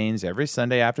campaigns every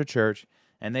Sunday after church,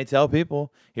 and they tell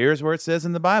people, here's where it says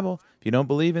in the Bible, if you don't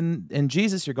believe in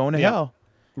Jesus, you're going to hell.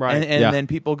 Right. And then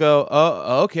people go,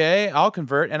 oh, okay, I'll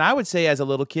convert. And I would say as a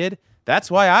little kid,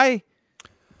 that's why I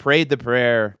prayed the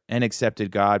prayer and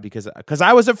accepted God, because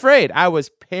I was afraid. I was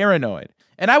paranoid.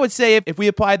 And I would say if we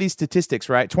apply these statistics,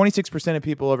 right, 26% of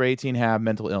people over 18 have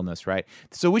mental illness, right?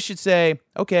 So we should say,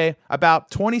 okay, about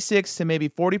 26 to maybe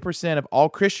 40% of all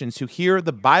Christians who hear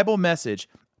the Bible message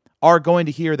are going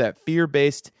to hear that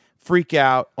fear-based freak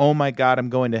out, oh my God, I'm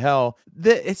going to hell.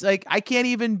 It's like I can't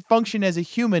even function as a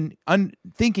human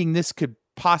thinking this could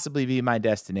possibly be my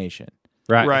destination.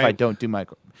 Right. If I don't do my...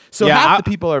 So half the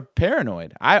people are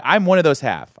paranoid. I'm one of those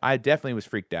half. I definitely was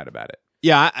freaked out about it.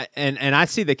 Yeah, and I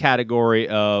see the category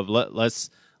of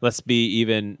let's be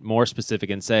even more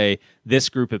specific and say this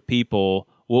group of people.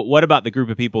 Well, what about the group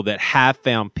of people that have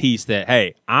found peace that,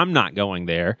 hey, I'm not going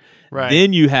there? Right.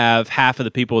 Then you have half of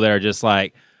the people that are just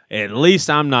like, at least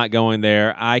I'm not going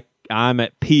there. I'm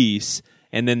at peace.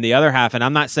 And then the other half, and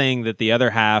I'm not saying that the other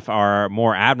half are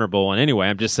more admirable in any way.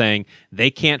 I'm just saying they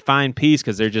can't find peace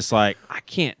because they're just like, I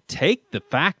can't take the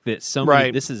fact that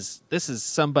somebody this is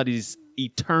somebody's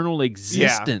eternal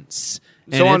existence.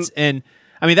 Yeah. And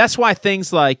I mean, that's why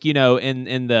things like,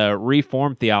 in the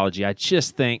Reformed theology, I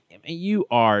just think, you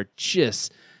are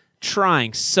just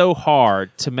trying so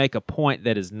hard to make a point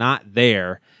that is not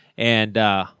there. And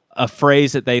a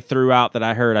phrase that they threw out that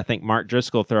I heard, I think Mark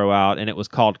Driscoll throw out, and it was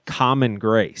called common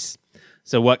grace.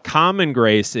 So what common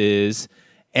grace is,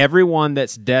 everyone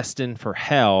that's destined for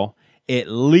hell, at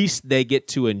least they get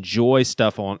to enjoy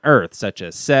stuff on earth, such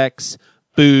as sex,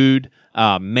 food,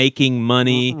 making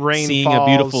money, Rain seeing a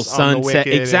beautiful sunset.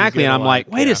 Exactly. And I'm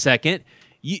like, wait a second.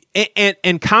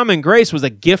 And common grace was a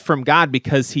gift from God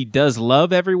because he does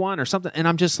love everyone or something. And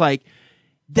I'm just like,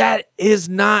 that is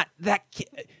not that.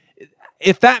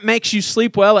 If that makes you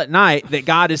sleep well at night, that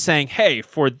God is saying, hey,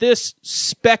 for this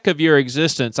speck of your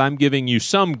existence, I'm giving you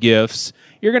some gifts.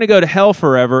 You're going to go to hell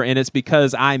forever, and it's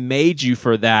because I made you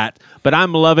for that, but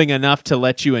I'm loving enough to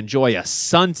let you enjoy a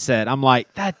sunset. I'm like,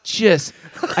 I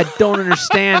don't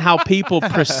understand how people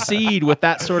proceed with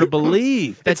that sort of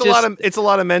belief. It's a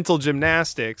lot of mental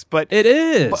gymnastics, but it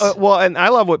is. And I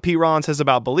love what Pete Rollins says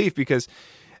about belief, because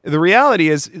the reality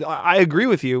is, I agree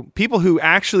with you. People who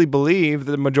actually believe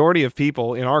that the majority of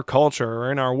people in our culture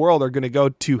or in our world are going to go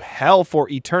to hell for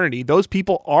eternity, those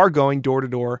people are going door to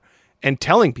door and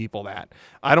telling people that.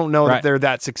 I don't know that they're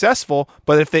that successful,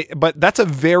 but that's a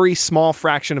very small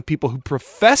fraction of people who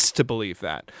profess to believe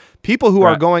that. People who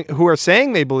are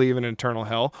saying they believe in eternal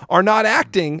hell are not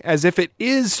acting as if it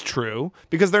is true,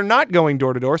 because they're not going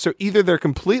door to door. So either they're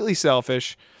completely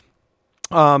selfish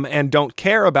and don't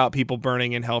care about people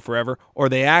burning in hell forever, or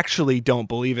they actually don't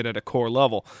believe it at a core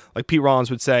level. Like Pete Rollins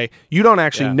would say, you don't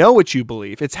actually know what you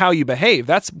believe. It's how you behave.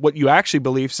 That's what you actually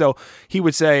believe. So he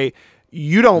would say,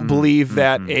 you don't believe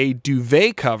that a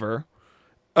duvet cover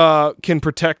can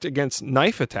protect against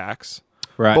knife attacks.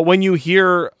 Right. But when you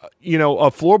hear,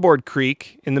 a floorboard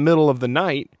creak in the middle of the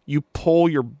night, you pull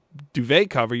your duvet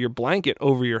cover, your blanket,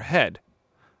 over your head,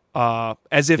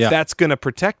 as if that's going to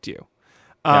protect you.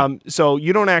 So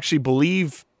you don't actually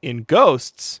believe in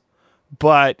ghosts,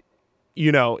 but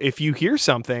if you hear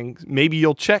something, maybe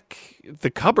you'll check the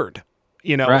cupboard.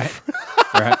 Right.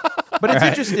 Right. But it's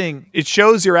interesting. It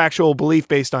shows your actual belief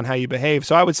based on how you behave.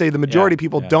 So I would say the majority of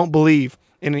people don't believe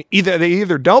in they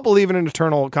either don't believe in an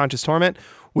eternal conscious torment,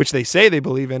 which they say they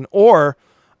believe in, or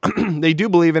they do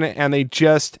believe in it and they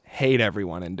just hate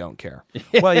everyone and don't care.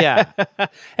 Well, yeah.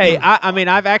 Hey, I mean,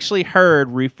 I've actually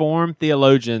heard Reformed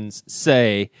theologians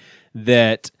say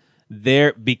that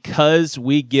because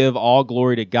we give all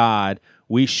glory to God,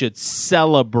 we should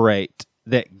celebrate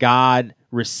that God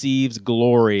receives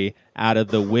glory out of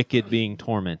the wicked being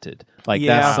tormented. Like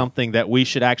that's something that we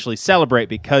should actually celebrate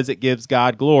because it gives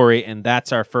God glory, and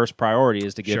that's our first priority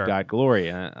is to give God glory.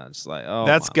 And I'm just like, oh,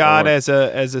 that's God as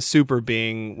a super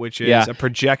being, which is a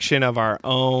projection of our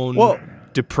own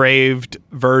depraved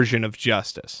version of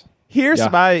justice. Here's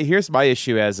my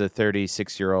issue as a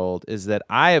 36-year-old is that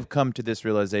I have come to this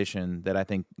realization that I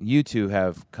think you two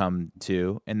have come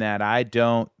to, and that I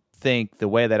don't think the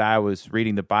way that I was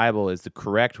reading the Bible is the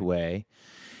correct way.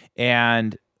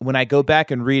 And when I go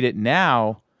back and read it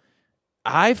now,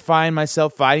 I find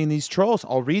myself fighting these trolls.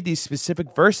 I'll read these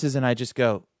specific verses and I just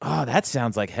go, oh, that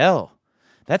sounds like hell.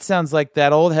 That sounds like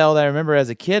that old hell that I remember as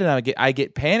a kid, and I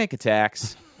get panic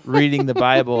attacks reading the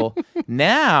Bible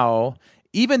now,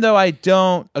 even though I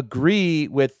don't agree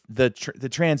with the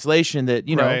translation that,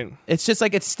 it's just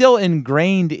like it's still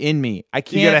ingrained in me. I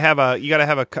can't. You gotta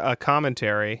have a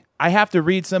commentary. I have to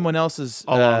read someone else's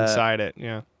alongside it.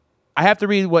 Yeah, I have to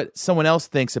read what someone else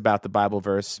thinks about the Bible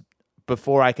verse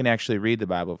before I can actually read the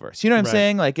Bible verse. You know what I'm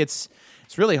saying? Like it's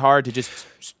really hard to just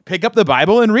pick up the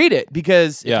Bible and read it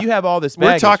because if you have all this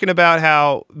baggage. We're talking about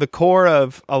how the core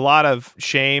of a lot of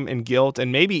shame and guilt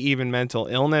and maybe even mental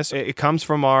illness, it comes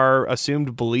from our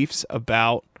assumed beliefs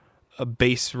about a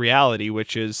base reality,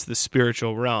 which is the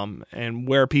spiritual realm and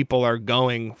where people are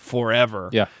going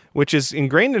forever, which is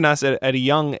ingrained in us at a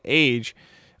young age.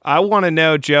 I want to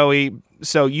know, Joey,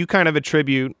 so you kind of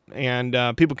attribute, and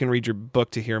people can read your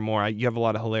book to hear more. You have a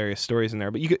lot of hilarious stories in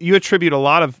there, but you attribute a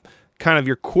lot of kind of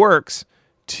your quirks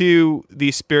to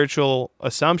these spiritual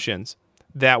assumptions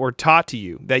that were taught to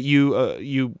you, that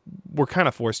you were kind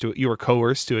of you were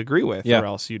coerced to agree with, or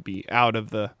else you'd be out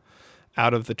of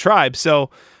the tribe.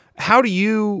 So how do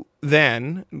you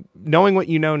then, knowing what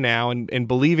you know now and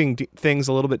believing things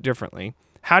a little bit differently,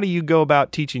 how do you go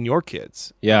about teaching your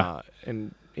kids?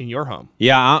 In your home?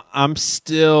 Yeah, I'm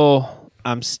still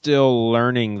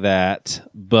learning that,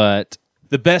 but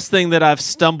the best thing that I've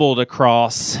stumbled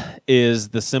across is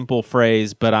the simple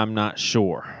phrase, but I'm not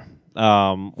sure.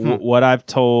 What I've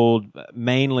told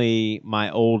mainly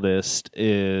my oldest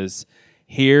is,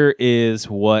 here is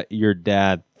what your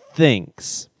dad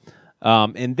thinks.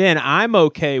 And then I'm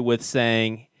okay with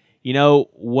saying,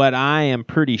 what I am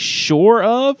pretty sure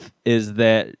of is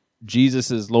that Jesus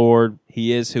is Lord.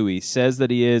 He is who he says that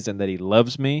he is, and that he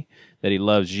loves me, that he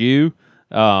loves you.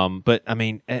 But I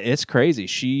mean, it's crazy.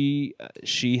 She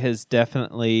has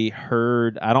definitely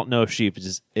heard. I don't know if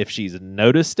she's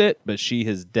noticed it, but she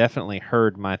has definitely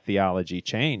heard my theology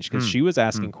change because she was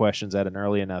asking questions at an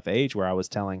early enough age where I was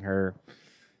telling her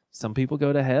some people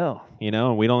go to hell,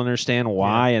 and we don't understand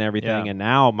why and everything. And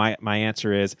now my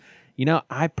answer is,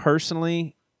 I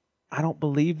personally, I don't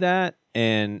believe that.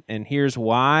 And here's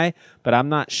why, but I'm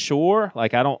not sure.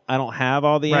 Like I don't have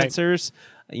all the answers.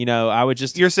 I would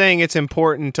just. You're saying it's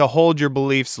important to hold your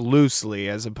beliefs loosely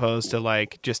as opposed to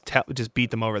like just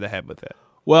beat them over the head with it.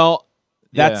 Well,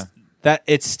 that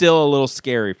it's still a little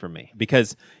scary for me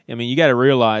because you got to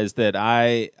realize that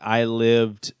I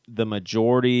lived the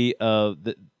majority of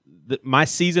my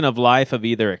season of life of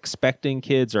either expecting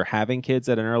kids or having kids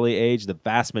at an early age. The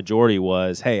vast majority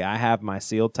was, hey, I have my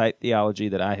sealed tight theology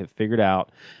that I have figured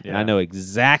out, and I know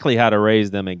exactly how to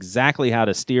raise them, exactly how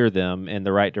to steer them in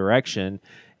the right direction.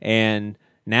 And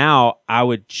now I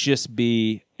would just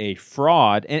be a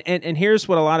fraud. And here's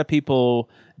what a lot of people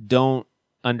don't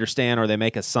understand, or they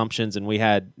make assumptions, and we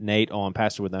had Nate on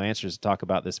Pastor with No Answers to talk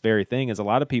about this very thing, is a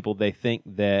lot of people, they think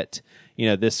that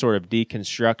this sort of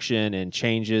deconstruction and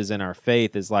changes in our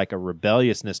faith is like a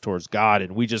rebelliousness towards God,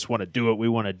 and we just want to do what we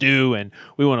want to do, and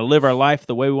we want to live our life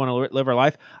the way we want to live our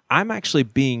life. I'm actually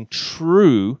being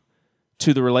true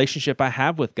to the relationship I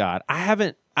have with God. I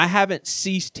haven't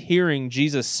ceased hearing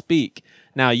Jesus speak.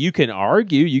 Now, you can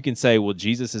argue, you can say, well,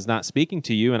 Jesus is not speaking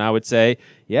to you. And I would say,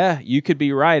 yeah, you could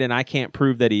be right, and I can't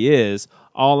prove that he is.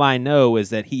 All I know is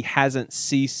that he hasn't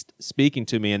ceased speaking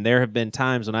to me. And there have been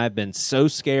times when I've been so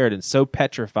scared and so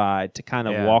petrified to kind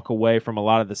of walk away from a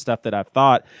lot of the stuff that I've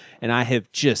thought. And I have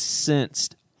just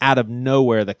sensed out of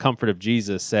nowhere the comfort of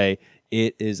Jesus say,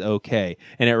 it is okay.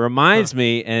 And it reminds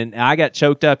me, and I got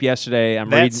choked up yesterday. That's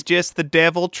reading. just the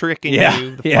devil tricking Yeah,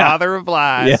 you, the yeah. father of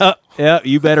lies. Yep.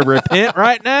 You better repent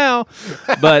right now.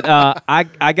 But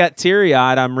I got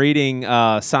teary-eyed. I'm reading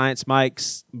Science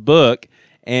Mike's book,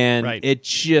 and Right. it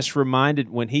just reminded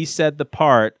when he said the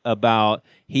part about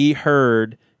he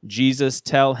heard Jesus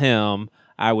tell him,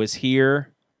 I was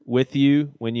here with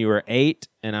you when you were 8,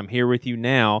 and I'm here with you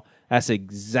now. That's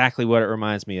exactly what it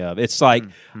reminds me of. It's like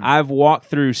I've walked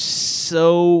through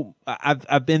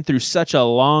I've been through such a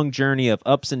long journey of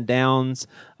ups and downs,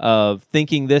 of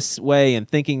thinking this way and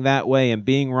thinking that way, and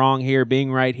being wrong here,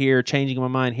 being right here, changing my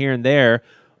mind here and there.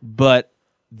 But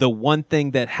the one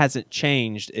thing that hasn't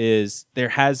changed is there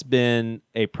has been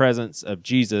a presence of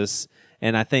Jesus.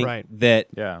 And I think Right. that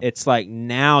Yeah. it's like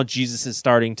now Jesus is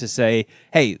starting to say,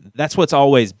 hey, that's what's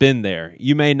always been there.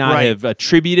 You may not Right. have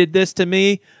attributed this to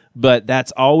me, but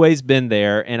that's always been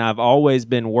there, and I've always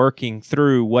been working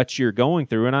through what you're going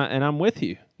through, and I'm with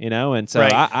you, and so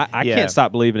Right. I Yeah. can't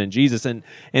stop believing in Jesus, and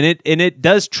it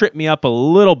does trip me up a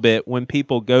little bit when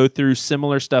people go through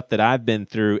similar stuff that I've been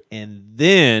through, and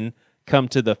then come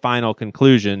to the final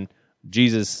conclusion,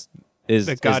 Jesus is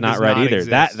That God not does right not either.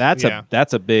 exist.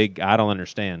 That's a big I don't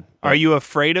understand. Are you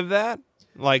afraid of that?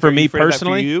 Like For are you me afraid of that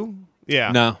personally? for you?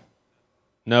 Yeah. No,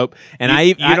 nope, and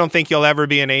You I don't think you'll ever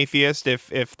be an atheist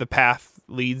if the path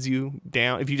leads you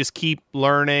down? If you just keep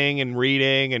learning and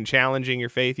reading and challenging your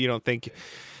faith, you don't think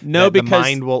no that the because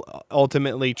mind will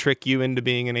ultimately trick you into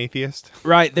being an atheist?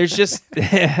 right. There's just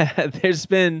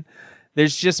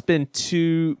there's just been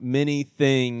too many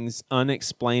things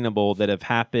unexplainable that have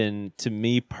happened to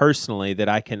me personally that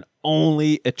I can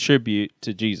only attribute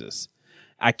to Jesus.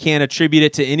 I can't attribute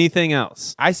it to anything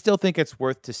else. I still think it's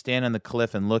worth to stand on the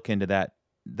cliff and look into that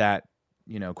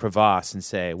crevasse and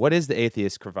say, what is the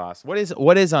atheist crevasse? What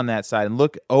is on that side? And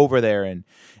look over there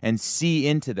and see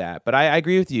into that. But I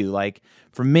agree with you. Like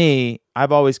for me,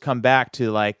 I've always come back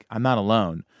to like I'm not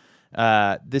alone.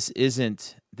 This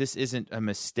isn't a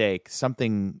mistake.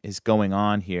 Something is going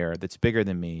on here that's bigger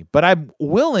than me. But I'm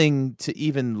willing to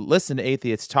even listen to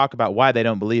atheists talk about why they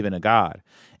don't believe in a God.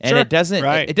 And Sure. it doesn't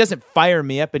Right. it doesn't fire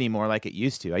me up anymore like it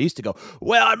used to. I used to go,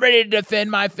 well, I'm ready to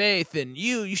defend my faith, and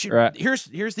you should Right.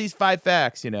 here's these 5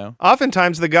 facts,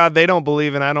 Oftentimes, the God they don't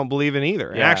believe in, I don't believe in either.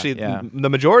 And Yeah, actually, yeah. the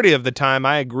majority of the time,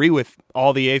 I agree with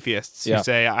all the atheists Yeah. who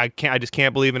say I just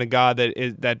can't believe in a God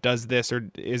that does this or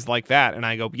is like that. And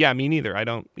I go, yeah, me neither. I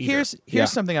don't. Either. Here's Yeah.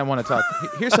 something I want to talk.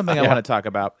 Here's something I want to talk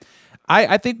about.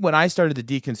 I think when I started to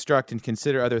deconstruct and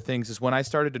consider other things is when I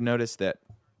started to notice that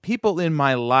people in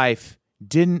my life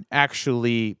didn't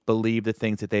actually believe the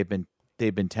things that they've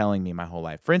been telling me my whole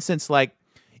life. For instance, like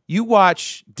you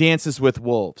watch Dances with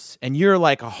Wolves and you're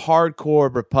like a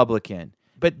hardcore Republican,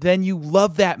 but then you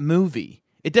love that movie.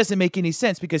 It doesn't make any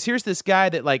sense because here's this guy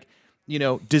that like,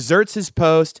 deserts his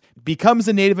post, becomes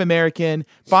a Native American,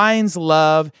 finds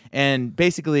love, and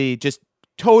basically just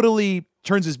totally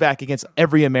turns his back against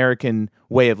every American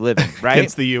way of living, right?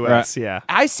 Against the U.S., yeah.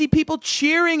 I see people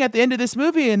cheering at the end of this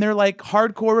movie and they're like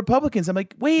hardcore Republicans. I'm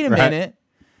like, wait a Right. minute.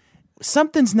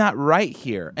 Something's not right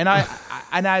here. And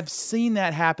I've seen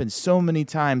that happen so many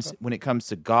times when it comes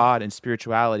to God and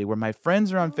spirituality where my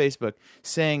friends are on Facebook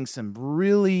saying some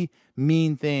really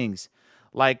mean things.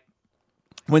 Like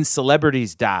when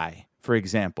celebrities die, for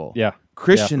example. Yeah.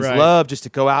 Christians Right. love just to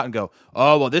go out and go,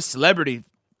 oh, well, this celebrity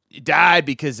died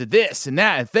because of this and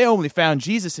that. If they only found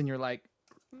Jesus, and you're like,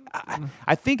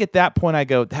 I think at that point I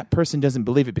go, that person doesn't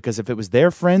believe it because if it was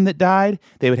their friend that died,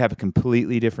 they would have a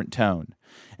completely different tone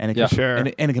and Yeah. Sure.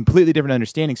 and a completely different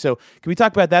understanding. So can we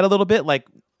talk about that a little bit? Like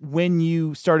when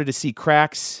you started to see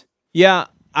cracks. Yeah,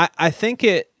 I think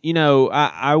it,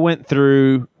 I went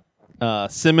through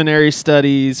seminary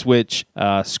studies, which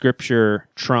scripture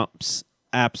trumps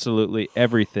absolutely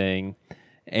everything.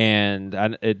 And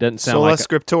it doesn't sound Sola like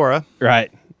Scriptura. right.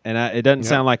 And it doesn't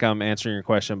sound like I'm answering your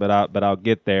question, but I'll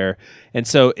get there. And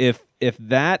so if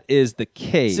that is the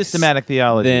case, Systematic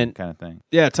theology then- kind of thing.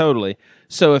 yeah, totally.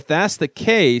 So if that's the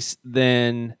case,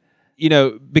 then,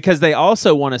 because they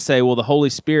also want to say, well, the Holy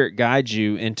Spirit guides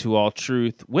you into all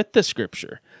truth with the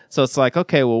scripture. So it's like,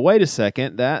 okay, well, wait a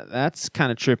second. That's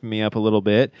kind of tripping me up a little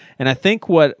bit. And I think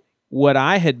what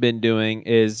I had been doing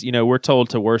is, we're told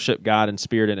to worship God in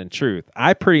spirit and in truth.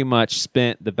 I pretty much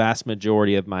spent the vast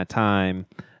majority of my time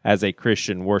as a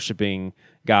Christian worshiping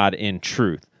God in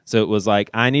truth. So it was like,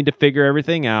 I need to figure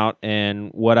everything out, and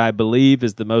what I believe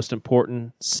is the most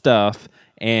important stuff,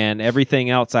 and everything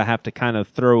else I have to kind of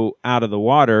throw out of the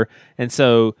water. And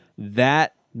so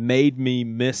that made me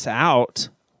miss out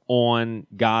on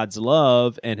God's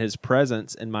love and his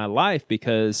presence in my life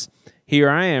because here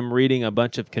I am reading a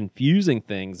bunch of confusing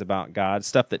things about God,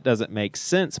 stuff that doesn't make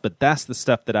sense, but that's the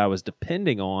stuff that I was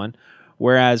depending on.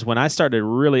 Whereas when I started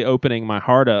really opening my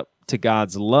heart up to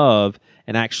God's love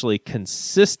and actually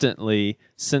consistently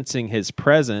sensing his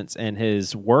presence and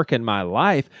his work in my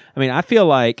life, I mean, I feel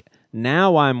like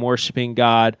now I'm worshiping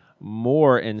God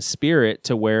more in spirit,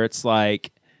 to where it's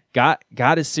like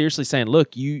God is seriously saying,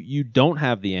 look, you don't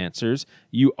have the answers.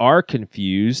 You are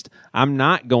confused. I'm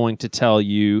not going to tell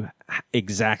you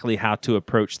exactly how to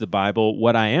approach the Bible.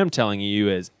 What I am telling you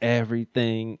is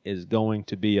everything is going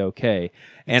to be okay.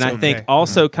 And I think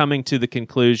also coming to the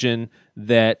conclusion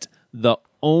that the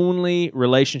only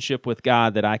relationship with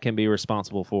God that I can be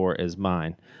responsible for is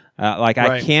mine.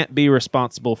 I can't be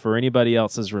responsible for anybody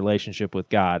else's relationship with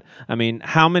God. I mean,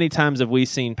 how many times have we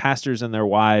seen pastors and their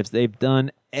wives? They've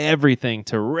done everything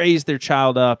to raise their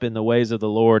child up in the ways of the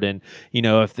Lord. And, you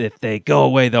know, if they go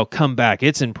away, they'll come back.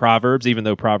 It's in Proverbs, even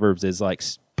though Proverbs is like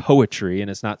poetry and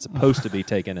it's not supposed to be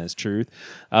taken as truth.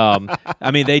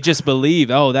 I mean, they just believe,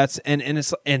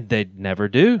 and they never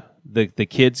do. The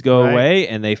kids go away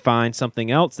and they find something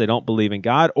else. They don't believe in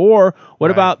God. Or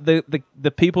what about the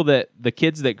people the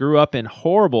kids that grew up in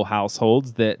horrible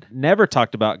households that never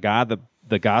talked about God,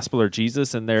 the gospel or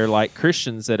Jesus, and they're like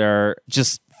Christians that are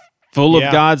just full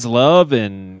of God's love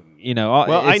and, you know.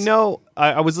 Well, I know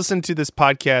I was listening to this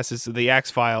podcast. It's the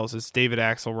Axe Files. It's David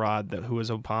Axelrod, who was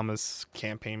Obama's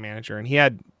campaign manager, and he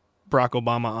had Barack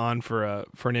Obama on for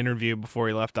an interview before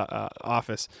he left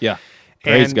office. Yeah.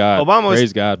 Praise God.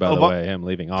 Praise God, by the way, him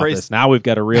leaving office. Now we've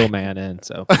got a real man in.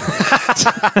 So,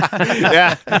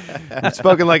 yeah,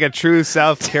 spoken like a true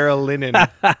South Carolinian. Do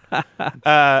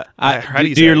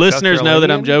your listeners know that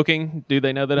I'm joking? Do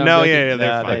they know that I'm joking? Yeah,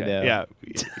 they're fine.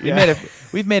 They do.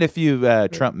 We've made a few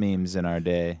Trump memes in our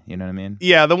day. You know what I mean?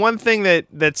 Yeah, the one thing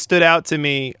that stood out to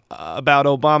me about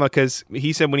Obama, because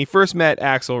he said when he first met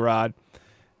Axelrod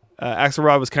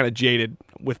was kind of jaded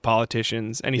with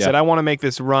politicians, and he said, I want to make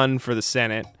this run for the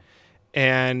Senate.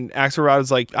 And Axelrod was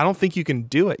like, I don't think you can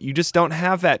do it. You just don't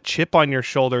have that chip on your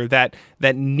shoulder, that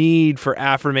need for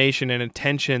affirmation and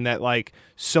attention that like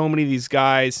so many of these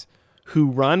guys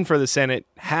who run for the Senate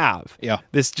have. Yeah.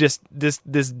 This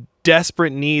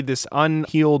desperate need, this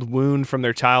unhealed wound from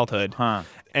their childhood.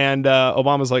 And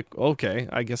Obama's like, okay,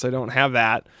 I guess I don't have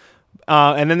that.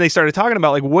 And then they started talking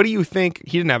about, like, what do you think?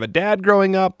 He didn't have a dad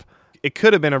growing up. It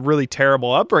could have been a really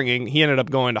terrible upbringing. He ended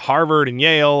up going to Harvard and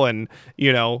Yale and,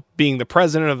 you know, being the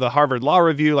president of the Harvard Law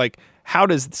Review. Like, how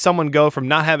does someone go from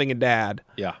not having a dad,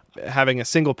 having a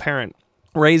single parent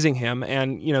raising him?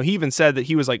 And, you know, he even said that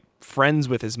he was like friends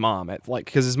with his mom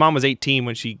because his mom was 18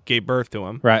 when she gave birth to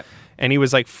him. Right. And he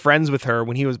was like friends with her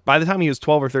by the time he was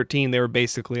 12 or 13, they were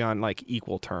basically on like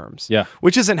equal terms. Yeah.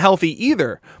 Which isn't healthy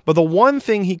either. But the one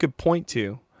thing he could point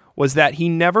to was that he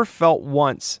never felt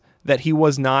once that he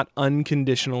was not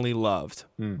unconditionally loved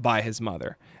by his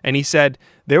mother. And he said,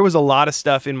 there was a lot of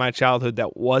stuff in my childhood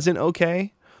that wasn't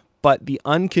okay, but the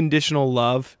unconditional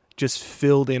love just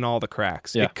filled in all the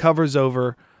cracks. Yeah. It covers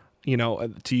over, you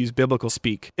know, to use biblical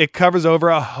speak, it covers over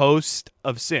a host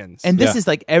of sins. And this is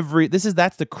like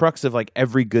that's the crux of like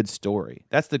every good story.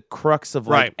 That's the crux of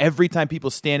like every time people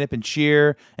stand up and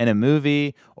cheer in a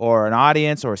movie or an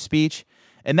audience or a speech.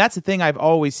 And that's the thing I've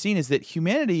always seen, is that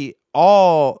humanity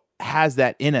all has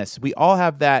that in us. We all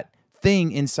have that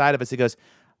thing inside of us that goes,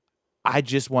 I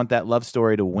just want that love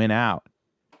story to win out.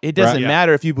 It doesn't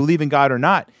matter if you believe in God or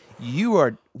not.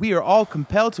 We are all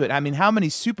compelled to it. I mean, how many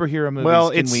superhero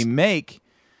movies can we make?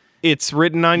 It's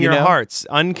written on your hearts.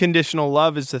 Unconditional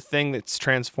love is the thing that's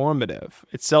transformative.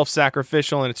 It's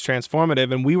self-sacrificial and it's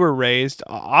transformative. And we were raised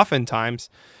oftentimes,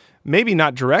 maybe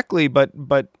not directly, but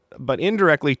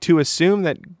indirectly, to assume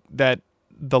that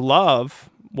the love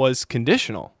was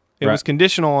conditional. It was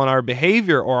conditional on our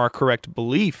behavior or our correct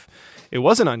belief. It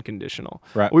wasn't unconditional.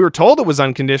 Right. We were told it was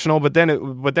unconditional, but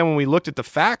then when we looked at the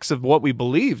facts of what we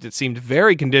believed, it seemed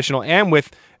very conditional and with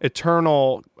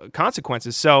eternal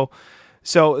consequences. So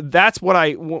that's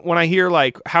what when I hear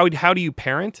like how do you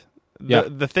parent?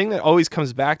 The thing that always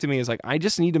comes back to me is like, I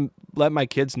just need to let my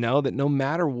kids know that no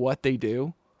matter what they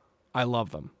do, I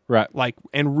love them. Right. Like,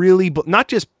 and really not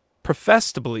just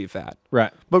profess to believe that.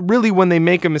 Right. But really, when they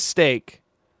make a mistake,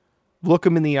 look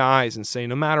them in the eyes and say,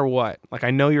 no matter what, like,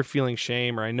 I know you're feeling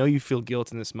shame or I know you feel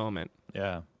guilt in this moment.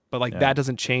 Yeah. But like that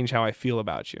doesn't change how I feel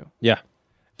about you. Yeah.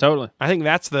 Totally. I think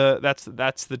that's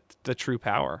the true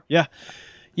power. Yeah.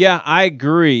 Yeah, I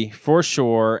agree for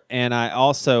sure. And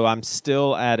I'm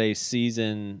still at a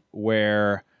season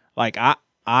where like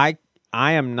I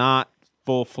am not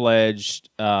full-fledged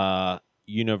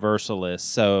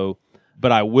universalist. So,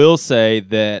 but I will say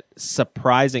that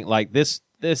surprising, like this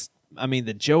I mean,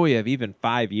 the Joey of even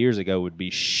 5 years ago would be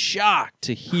shocked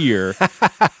to hear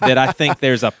that I think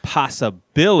there's a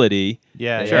possibility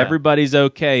that everybody's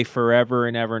okay forever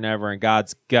and ever and ever, and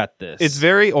God's got this. It's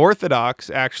very orthodox,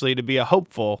 actually, to be a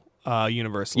hopeful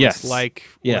universalist, like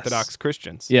Yes. Orthodox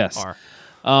Christians Yes. are.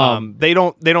 They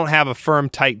don't have a firm,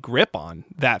 tight grip on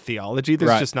that theology. There's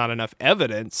Right. just not enough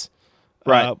evidence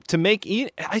Right. to make.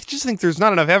 I just think there's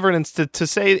not enough evidence to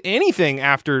say anything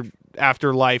after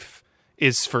life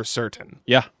is for certain.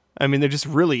 Yeah. I mean, there just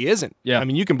really isn't. Yeah. I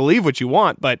mean, you can believe what you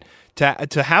want, but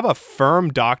to have a firm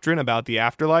doctrine about the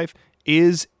afterlife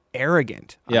is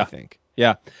arrogant, I think.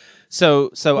 Yeah.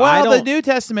 So I Well, don't. the New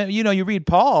Testament, you read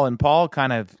Paul, and Paul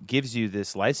kind of gives you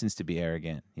this license to be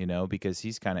arrogant, because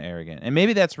he's kind of arrogant, and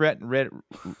maybe that's read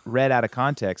out of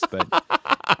context, but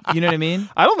you know what I mean.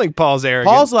 I don't think Paul's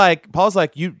arrogant. Paul's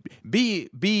like you be.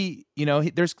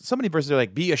 There's so many verses that are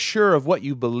like, be assured of what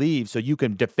you believe, so you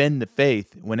can defend the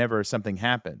faith whenever something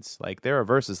happens. Like there are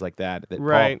verses like that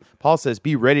Right. Paul says,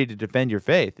 be ready to defend your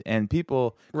faith, and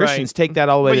Christians take that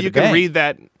all the way But to the you can bank. read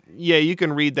that. Yeah, you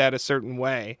can read that a certain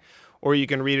way. Or you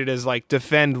can read it as like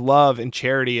defend love and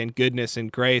charity and goodness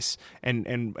and grace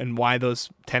and why those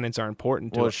tenets are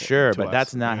important to us. Sure, but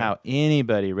that's not how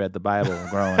anybody read the Bible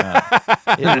growing up.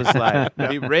 It was like,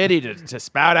 be ready to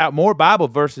spout out more Bible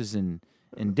verses in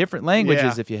different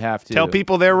languages if you have to. Tell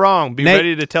people they're wrong. Be Nate-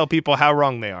 ready to tell people how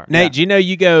wrong they are. Nate, do you know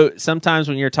you go sometimes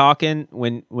when you're talking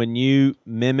when you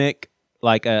mimic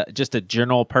like just a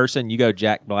general person, you go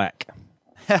Jack Black.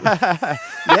 Yeah,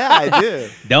 I do.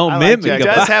 Don't I like mimic. Jack He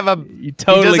him. does have a You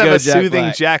totally he does go have a Jack soothing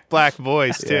Black. Jack Black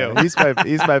voice too. He's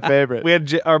my favorite. We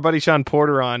had our buddy Sean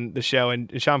Porter on the show, and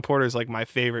Sean Porter is like my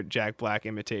favorite Jack Black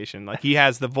imitation. Like he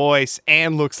has the voice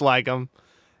and looks like him,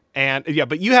 and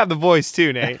but you have the voice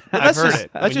too, Nate. I've heard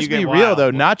it. Let's When just you get be real wild.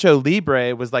 though. Nacho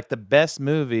Libre was like the best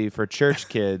movie for church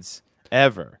kids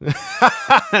ever.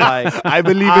 I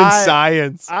believe in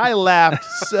science. I laughed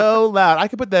so loud. I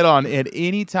could put that on at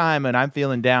any time, and I'm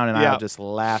feeling down, and Yeah. I'll just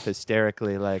laugh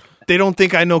hysterically. Like, They don't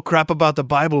think I know crap about the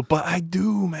Bible, but I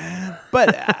do, man.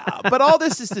 but all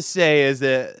this is to say is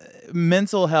that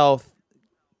mental health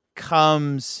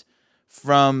comes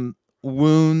from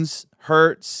wounds,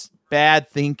 hurts, bad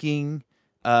thinking.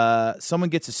 Someone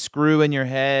gets a screw in your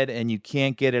head and you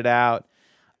can't get it out.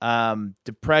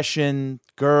 Depression,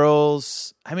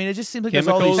 girls. I mean, it just seems like there's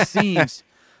all these themes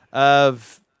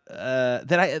of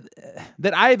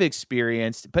that I've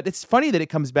experienced. But it's funny that it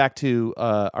comes back to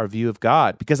our view of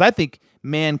God, because I think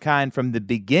mankind from the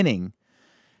beginning,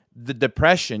 the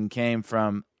depression came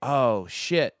from, oh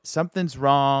shit, something's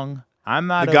wrong. I'm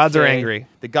not. The gods are okay. angry.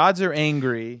 The gods are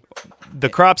angry. The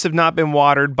crops have not been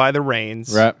watered by the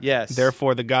rains. Right. Yes.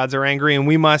 Therefore, the gods are angry, and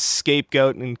we must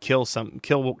scapegoat and kill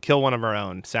one of our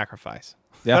own, sacrifice.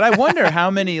 Yeah. But I wonder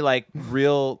how many like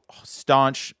real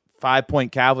staunch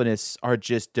 5-point Calvinists are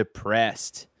just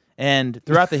depressed, and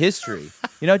throughout the history,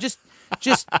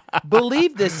 just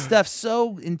believe this stuff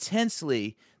so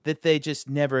intensely that they just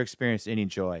never experienced any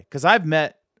joy. Because I've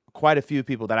met quite a few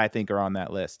people that I think are on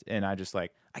that list, and I just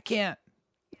like, I can't.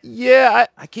 Yeah,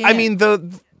 I can't. I mean,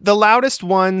 the loudest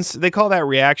ones, they call that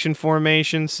reaction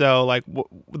formation. So, like,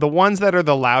 the ones that are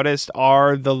the loudest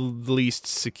are the least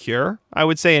secure, I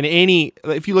would say.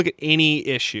 If you look at any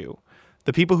issue,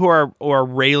 the people who are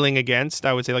railing against,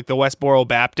 I would say, like the Westboro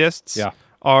Baptists,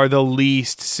 are the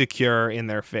least secure in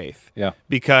their faith. Yeah.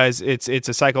 Because it's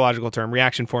a psychological term,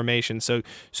 reaction formation. So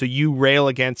you rail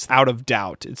against out of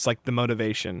doubt. It's like the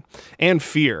motivation and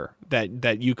fear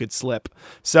that you could slip.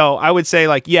 So I would say,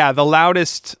 like, yeah, the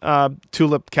loudest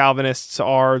tulip Calvinists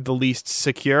are the least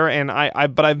secure, and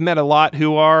but I've met a lot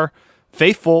who are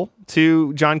faithful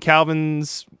to John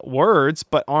Calvin's words,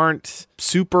 but aren't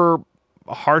super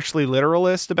harshly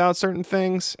literalist about certain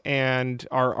things, and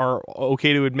are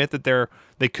okay to admit that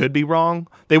they could be wrong.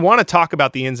 They want to talk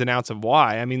about the ins and outs of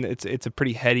why. I mean, it's a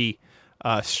pretty heady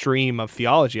stream of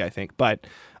theology, I think, but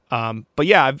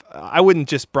yeah, I wouldn't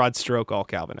just broad stroke all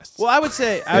Calvinists. Well, I would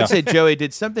say, Joey,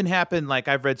 did something happen? Like,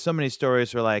 I've read so many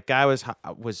stories where, like, guy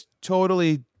was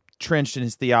totally trenched in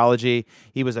his theology.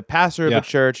 He was a pastor of a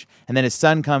church, and then his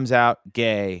son comes out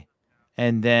gay,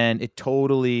 and then it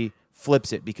totally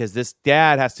flips it, because this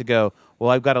dad has to go,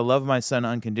 well, I've got to love my son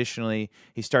unconditionally.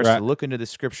 He starts to look into the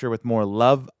scripture with more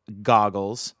love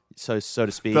goggles, so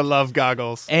to speak. The love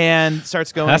goggles. And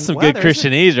starts going, That's some wow, good there's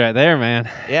Christianese right there, man.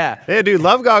 Yeah. Hey, dude,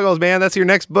 love goggles, man. That's your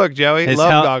next book, Joey.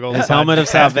 Love goggles. His helmet of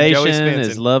Joey salvation, Svensson.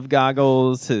 his love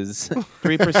goggles, his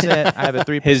 3%. I have a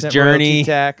 3% His royalty journey.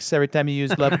 tax every time you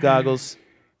use love goggles.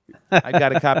 I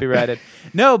got it copyrighted.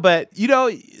 No, but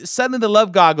suddenly the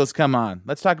love goggles come on.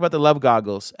 Let's talk about the love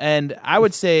goggles. And I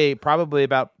would say probably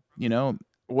about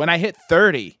when I hit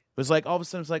 30, it was like all of a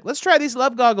sudden it's like, let's try these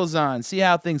love goggles on, see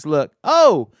how things look.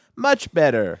 Oh, much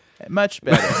better. Much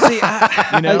better. See,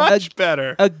 much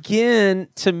better. Again,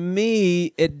 to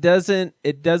me, it doesn't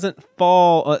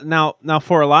fall now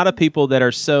for a lot of people that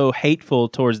are so hateful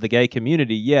towards the gay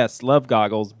community, yes, love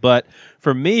goggles, but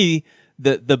for me,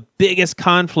 the biggest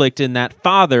conflict in that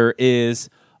father is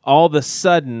all of a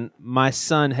sudden my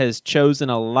son has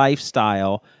chosen a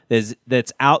lifestyle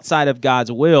that's outside of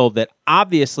God's will, that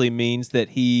obviously means that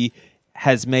he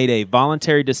has made a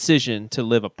voluntary decision to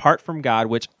live apart from God,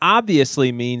 which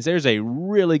obviously means there's a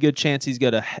really good chance he's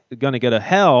going to go to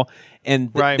hell,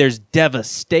 and there's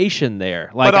devastation there.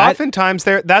 But oftentimes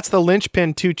that's the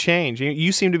linchpin to change.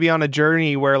 You seem to be on a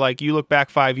journey where, like, you look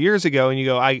back 5 years ago and you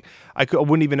go, I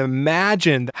wouldn't even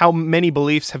imagine how many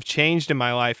beliefs have changed in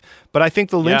my life. But I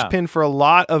think the linchpin for a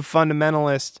lot of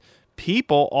fundamentalist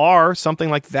people are something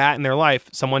like that in their life.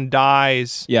 Someone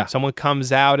dies. Yeah. Someone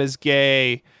comes out as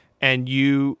gay. And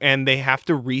they have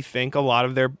to rethink a lot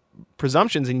of their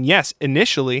presumptions. And yes,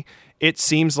 initially, it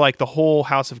seems like the whole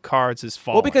house of cards is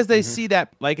falling. Well, because they see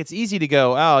that, like, it's easy to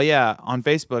go, oh, yeah, on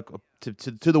Facebook,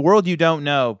 to the world you don't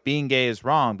know, being gay is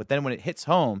wrong. But then when it hits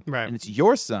home, and it's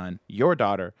your son, your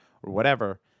daughter, or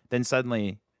whatever, then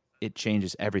suddenly it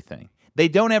changes everything. They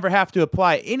don't ever have to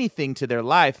apply anything to their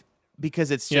life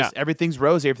because it's just everything's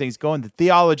rosy, everything's going. The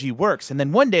theology works. And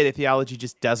then one day the theology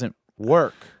just doesn't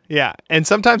work. Yeah, and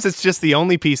sometimes it's just the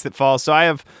only piece that falls. So I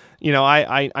have,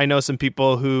 I know some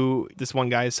people who, this one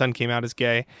guy, his son came out as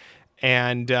gay,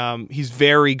 and he's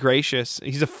very gracious.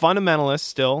 He's a fundamentalist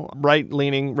still,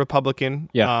 right-leaning Republican,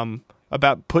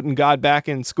 about putting God back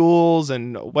in schools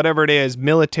and whatever it is,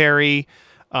 military.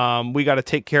 We got to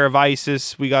take care of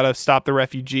ISIS. We got to stop the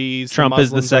refugees. Trump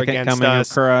is the second coming of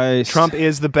Christ. Trump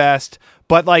is the best.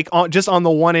 But like just on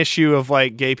the one issue of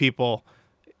like gay people,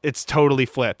 it's totally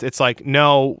flipped. It's like,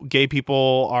 no, gay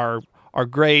people are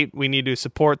great. We need to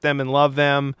support them and love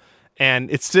them.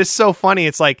 And it's just so funny.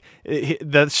 It's like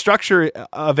the structure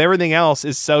of everything else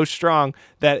is so strong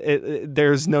that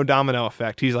there's no domino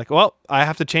effect. He's like, well, I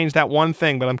have to change that one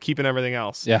thing, but I'm keeping everything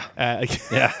else. Yeah.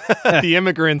 The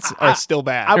immigrants are still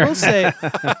bad. I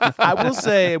will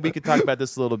say, we could talk about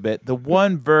this a little bit. The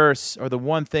one verse or the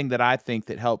one thing that I think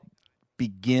that helped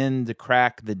begin to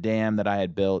crack the dam that I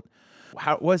had built,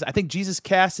 I think Jesus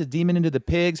cast a demon into the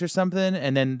pigs or something,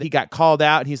 and then he got called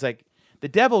out, and he's like, the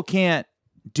devil can't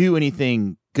do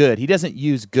anything good. He doesn't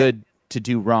use good to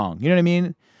do wrong. You know what I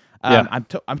mean?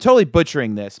 I'm totally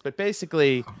butchering this, but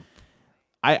basically,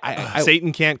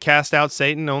 Satan can't cast out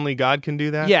Satan. Only God can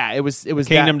do that. Yeah, it was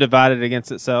kingdom divided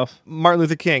against itself. Martin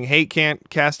Luther King, hate can't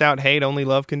cast out hate. Only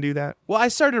love can do that. Well, I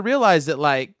started to realize that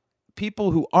like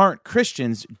people who aren't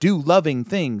Christians do loving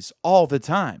things all the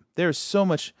time. There's so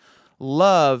much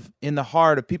love in the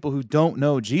heart of people who don't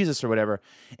know Jesus or whatever,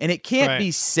 and it can't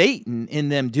be Satan in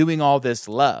them doing all this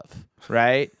love,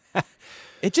 right?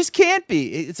 It just can't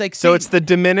be. It's like so. It's the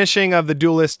diminishing of the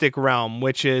dualistic realm,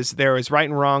 which is there is right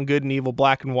and wrong, good and evil,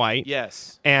 black and white.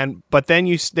 Yes. But then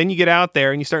you get out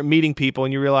there and you start meeting people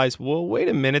and you realize, well, wait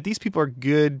a minute, these people are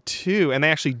good too, and they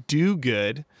actually do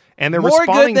good, and they're more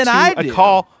responding good than to I do. A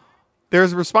call. They're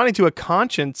responding to a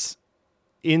conscience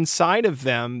inside of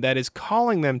them that is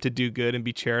calling them to do good and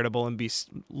be charitable and be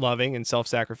loving and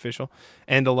self-sacrificial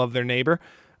and to love their neighbor.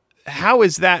 How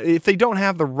is that if they don't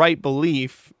have the right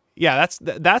belief? Yeah,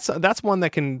 that's one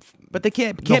that can. But they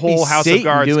can't the whole be house Satan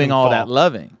of cards doing all fall. that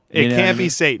loving. It can't be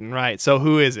Satan, right? So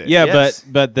who is it? Yeah, Yes.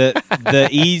 but the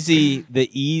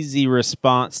easy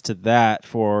response to that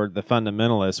for the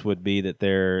fundamentalists would be that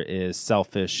there is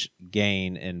selfish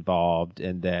gain involved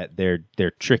and that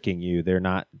they're tricking you. They're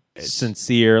not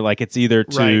sincere. Like it's either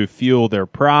to fuel their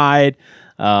pride,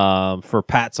 for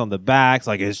pats on the backs.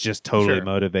 Like it's just totally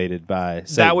motivated by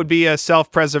Satan. That would be a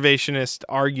self-preservationist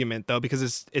argument, though,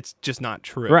 because it's just not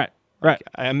true. Right.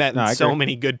 I met so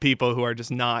many good people who are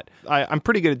just not. I'm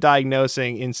pretty good at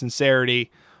diagnosing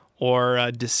insincerity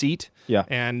or deceit. Yeah,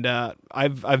 and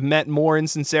I've met more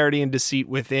insincerity and deceit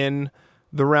within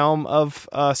the realm of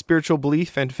spiritual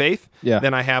belief and faith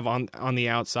than I have on the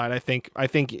outside. I think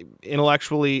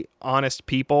intellectually honest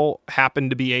people happen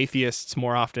to be atheists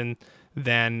more often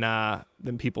than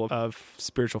people of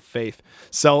spiritual faith.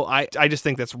 So I just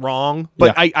think that's wrong.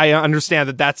 But I understand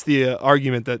that that's the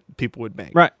argument that people would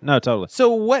make. Right. No, totally.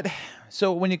 So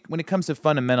when it comes to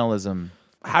fundamentalism,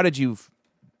 how did you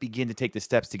begin to take the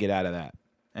steps to get out of that?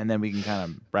 And then we can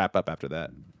kind of wrap up after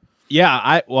that.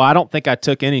 Yeah, I don't think I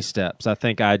took any steps. I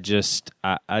think I just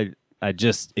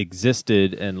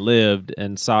existed and lived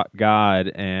and sought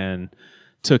God and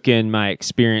took in my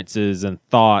experiences and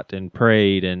thought and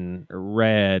prayed and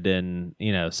read, and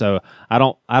so I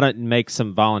don't make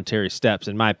some voluntary steps.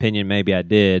 In my opinion, maybe I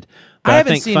did. But I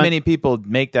haven't think seen many people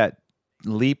make that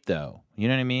leap, though. You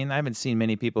know what I mean? I haven't seen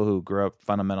many people who grew up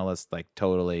fundamentalist like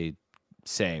totally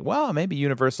say, well, maybe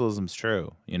universalism's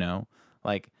true,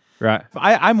 Like, right.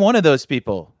 I'm one of those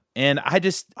people. And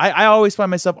I always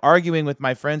find myself arguing with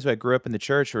my friends who I grew up in the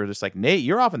church who are just like, Nate,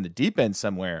 you're off in the deep end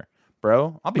somewhere,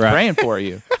 bro. I'll be praying for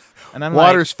you. And I'm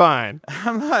Water's fine.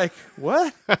 I'm like,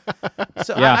 what?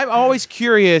 So Yeah. I'm always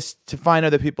curious to find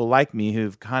other people like me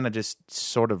who've kind of just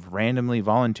sort of randomly,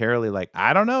 voluntarily, like,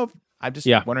 I don't know. I'm just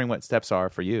wondering what steps are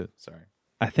for you. Sorry.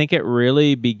 I think it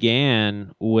really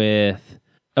began with,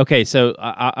 okay, so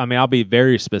I mean, I'll be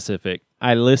very specific.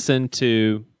 I listened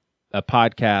to a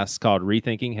podcast called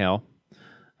Rethinking Hell.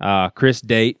 Chris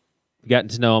Date, gotten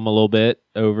to know him a little bit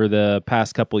over the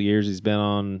past couple of years. He's been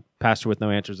on Pastor with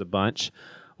No Answers a bunch.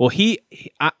 Well,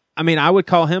 I would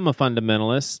call him a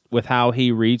fundamentalist with how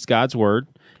he reads God's word,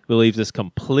 believes it's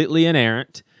completely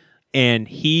inerrant, and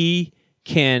he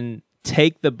can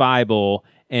take the Bible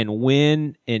and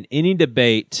win in any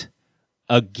debate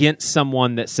against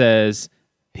someone that says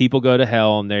people go to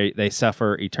hell and they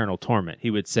suffer eternal torment. He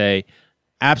would say,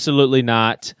 absolutely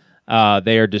not.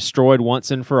 They are destroyed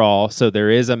once and for all. So there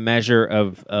is a measure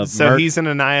of So he's an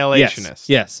annihilationist.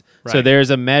 Yes. Right. So there's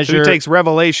a measure. So he takes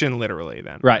revelation literally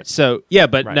then. Right. So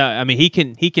but Right. no, I mean he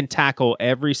can tackle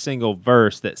every single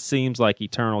verse that seems like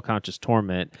eternal conscious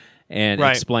torment and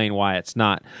explain why it's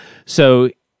not. So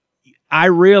I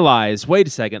realized, wait a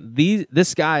second,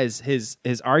 this guy's his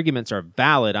arguments are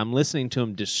valid. I'm listening to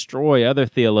him destroy other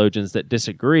theologians that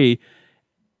disagree.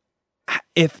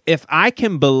 If I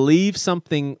can believe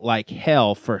something like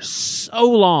hell for so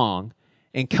long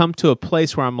and come to a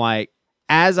place where I'm like,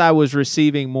 as I was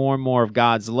receiving more and more of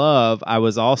God's love, I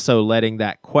was also letting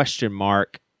that question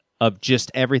mark of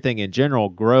just everything in general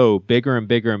grow bigger and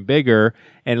bigger and bigger,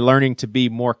 and learning to be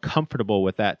more comfortable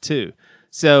with that too.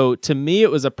 So to me,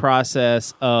 it was a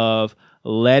process of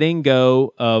letting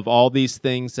go of all these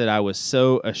things that I was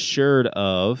so assured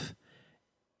of,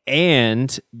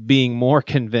 and being more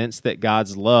convinced that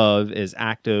God's love is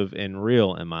active and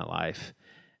real in my life.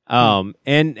 And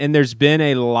there's been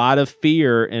a lot of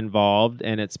fear involved,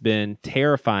 and it's been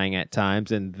terrifying at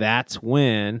times, and that's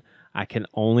when I can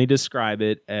only describe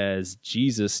it as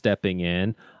Jesus stepping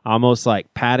in, almost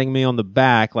like patting me on the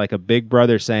back like a big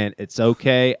brother saying, it's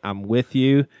okay, I'm with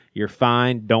you, you're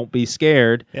fine, don't be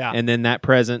scared. Yeah. And then that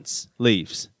presence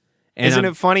leaves. And Isn't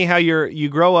it funny how you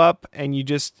grow up and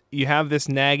you have this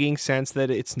nagging sense that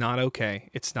it's not okay.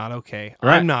 It's not okay.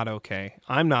 Right. I'm not okay.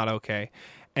 I'm not okay.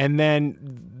 And then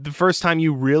the first time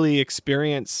you really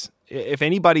experience, if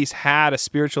anybody's had a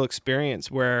spiritual experience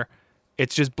where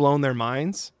it's just blown their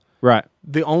minds, Right.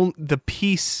 the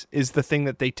peace is the thing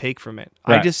that they take from it.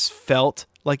 Right. I just felt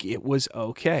like it was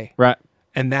okay. Right.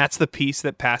 And that's the peace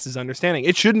that passes understanding.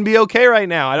 It shouldn't be okay right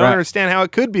now. I don't Right. understand how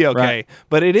it could be okay, Right.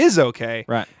 but it is okay.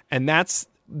 Right. And that's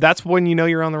when you know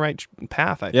you're on the right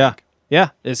path, I Yeah. think. Yeah.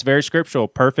 It's very scriptural.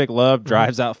 Perfect love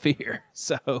drives out fear.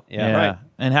 So, Yeah. Right.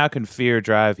 And how can fear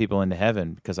drive people into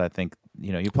heaven? Because I think,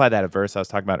 you apply that verse I was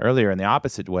talking about earlier in the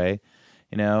opposite way.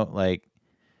 Like,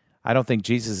 I don't think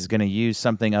Jesus is going to use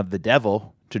something of the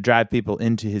devil to drive people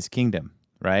into his kingdom,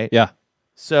 right? Yeah.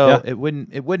 So Yeah. it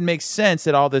wouldn't make sense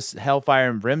that all this hellfire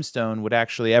and brimstone would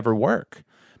actually ever work,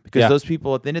 because Yeah. those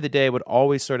people at the end of the day would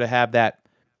always sort of have that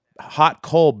hot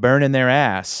coal burn in their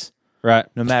ass, Right.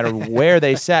 no matter where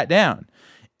they sat down.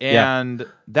 Yeah. And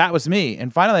that was me.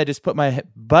 And finally, I just put my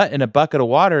butt in a bucket of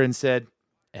water and said,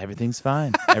 everything's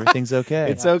fine. Everything's okay.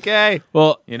 It's okay.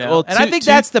 Well, And well, I think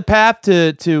that's the path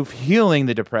to healing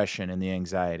the depression and the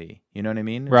anxiety. You know what I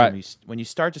mean? It's Right. When you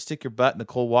start to stick your butt in the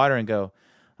cold water and go,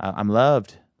 I'm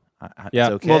loved. Yeah.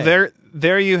 It's okay. Well,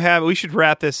 there you have. We should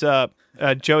wrap this up.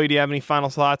 Joey, do you have any final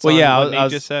thoughts on yeah, what I Nate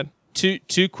was- just said?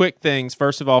 Two quick things.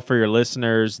 First of all, for your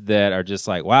listeners that are just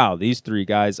like, wow, these three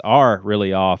guys are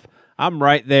really off. I'm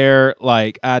right there.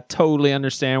 Like, I totally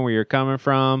understand where you're coming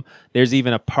from. There's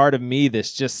even a part of me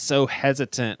that's just so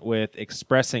hesitant with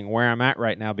expressing where I'm at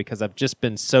right now, because I've just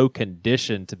been so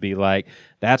conditioned to be like,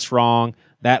 that's wrong.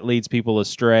 That leads people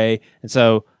astray. And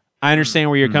so I understand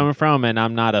where you're coming from, and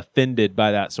I'm not offended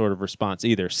by that sort of response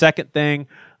either. Second thing,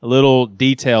 a little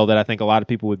detail that I think a lot of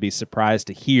people would be surprised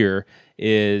to hear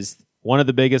is one of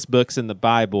the biggest books in the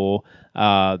Bible.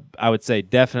 I would say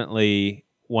definitely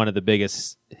one of the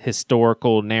biggest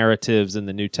historical narratives in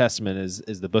the New Testament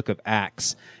is the book of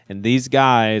Acts. And these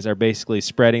guys are basically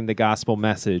spreading the gospel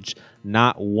message.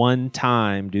 Not one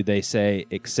time do they say,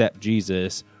 accept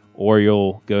Jesus or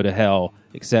you'll go to hell.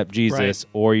 Accept Jesus,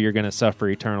 or you're going to suffer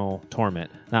eternal torment.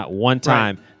 Not one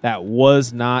time. That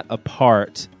was not a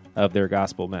part of their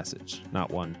gospel message.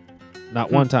 Not one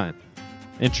time.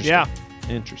 Interesting. Yeah.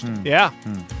 Interesting. Yeah.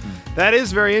 That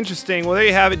is very interesting. Well, there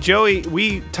you have it, Joey.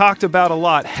 We talked about a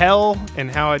lot hell and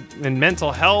and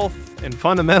mental health and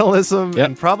fundamentalism,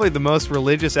 and probably the most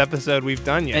religious episode we've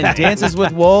done yet. And Dances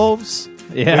with Wolves.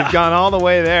 Yeah. We've gone all the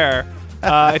way there.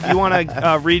 If you want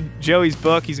to read Joey's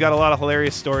book, he's got a lot of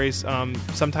hilarious stories,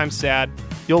 sometimes sad.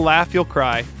 You'll laugh, you'll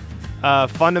cry.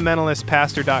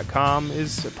 Fundamentalistpastor.com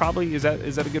is probably, is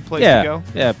that a good place to go?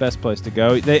 Yeah, best place to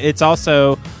go. It's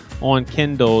also on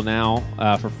Kindle now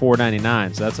for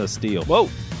 $4.99, so that's a steal. Whoa.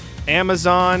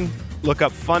 Amazon, look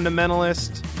up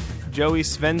Fundamentalist, Joey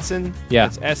Svendsen. Yeah.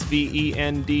 It's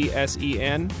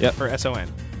SVENDSEN Yep. or SON.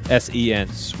 SEN.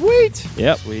 Sweet.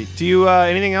 Yep. Sweet. Do you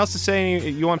anything else to say?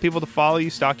 You want people to follow you,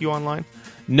 stalk you online?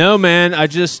 No, man. I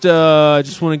just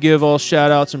want to give all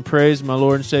shout outs and praise to my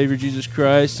Lord and Savior Jesus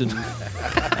Christ. And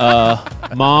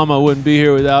Mom, I wouldn't be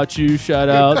here without you. Shout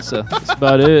out. So that's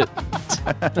about it.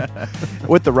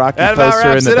 With the Rocky That about poster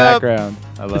in wraps the it up. background.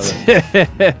 I love it.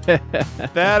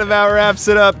 That about wraps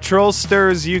it up.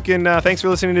 Trollsters, you can thanks for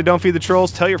listening to Don't Feed the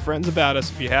Trolls. Tell your friends about us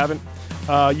if you haven't.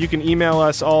 You can email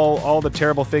us all the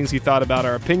terrible things you thought about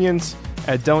our opinions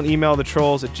at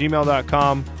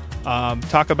don'temailthetrolls@gmail.com.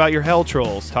 Talk about your hell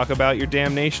trolls. Talk about your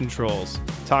damnation trolls.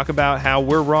 Talk about how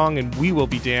we're wrong and we will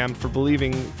be damned for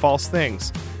believing false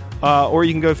things. Or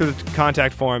you can go through the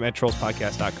contact form at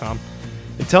trollspodcast.com.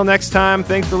 Until next time,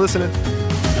 thanks for listening.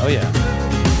 Oh, yeah.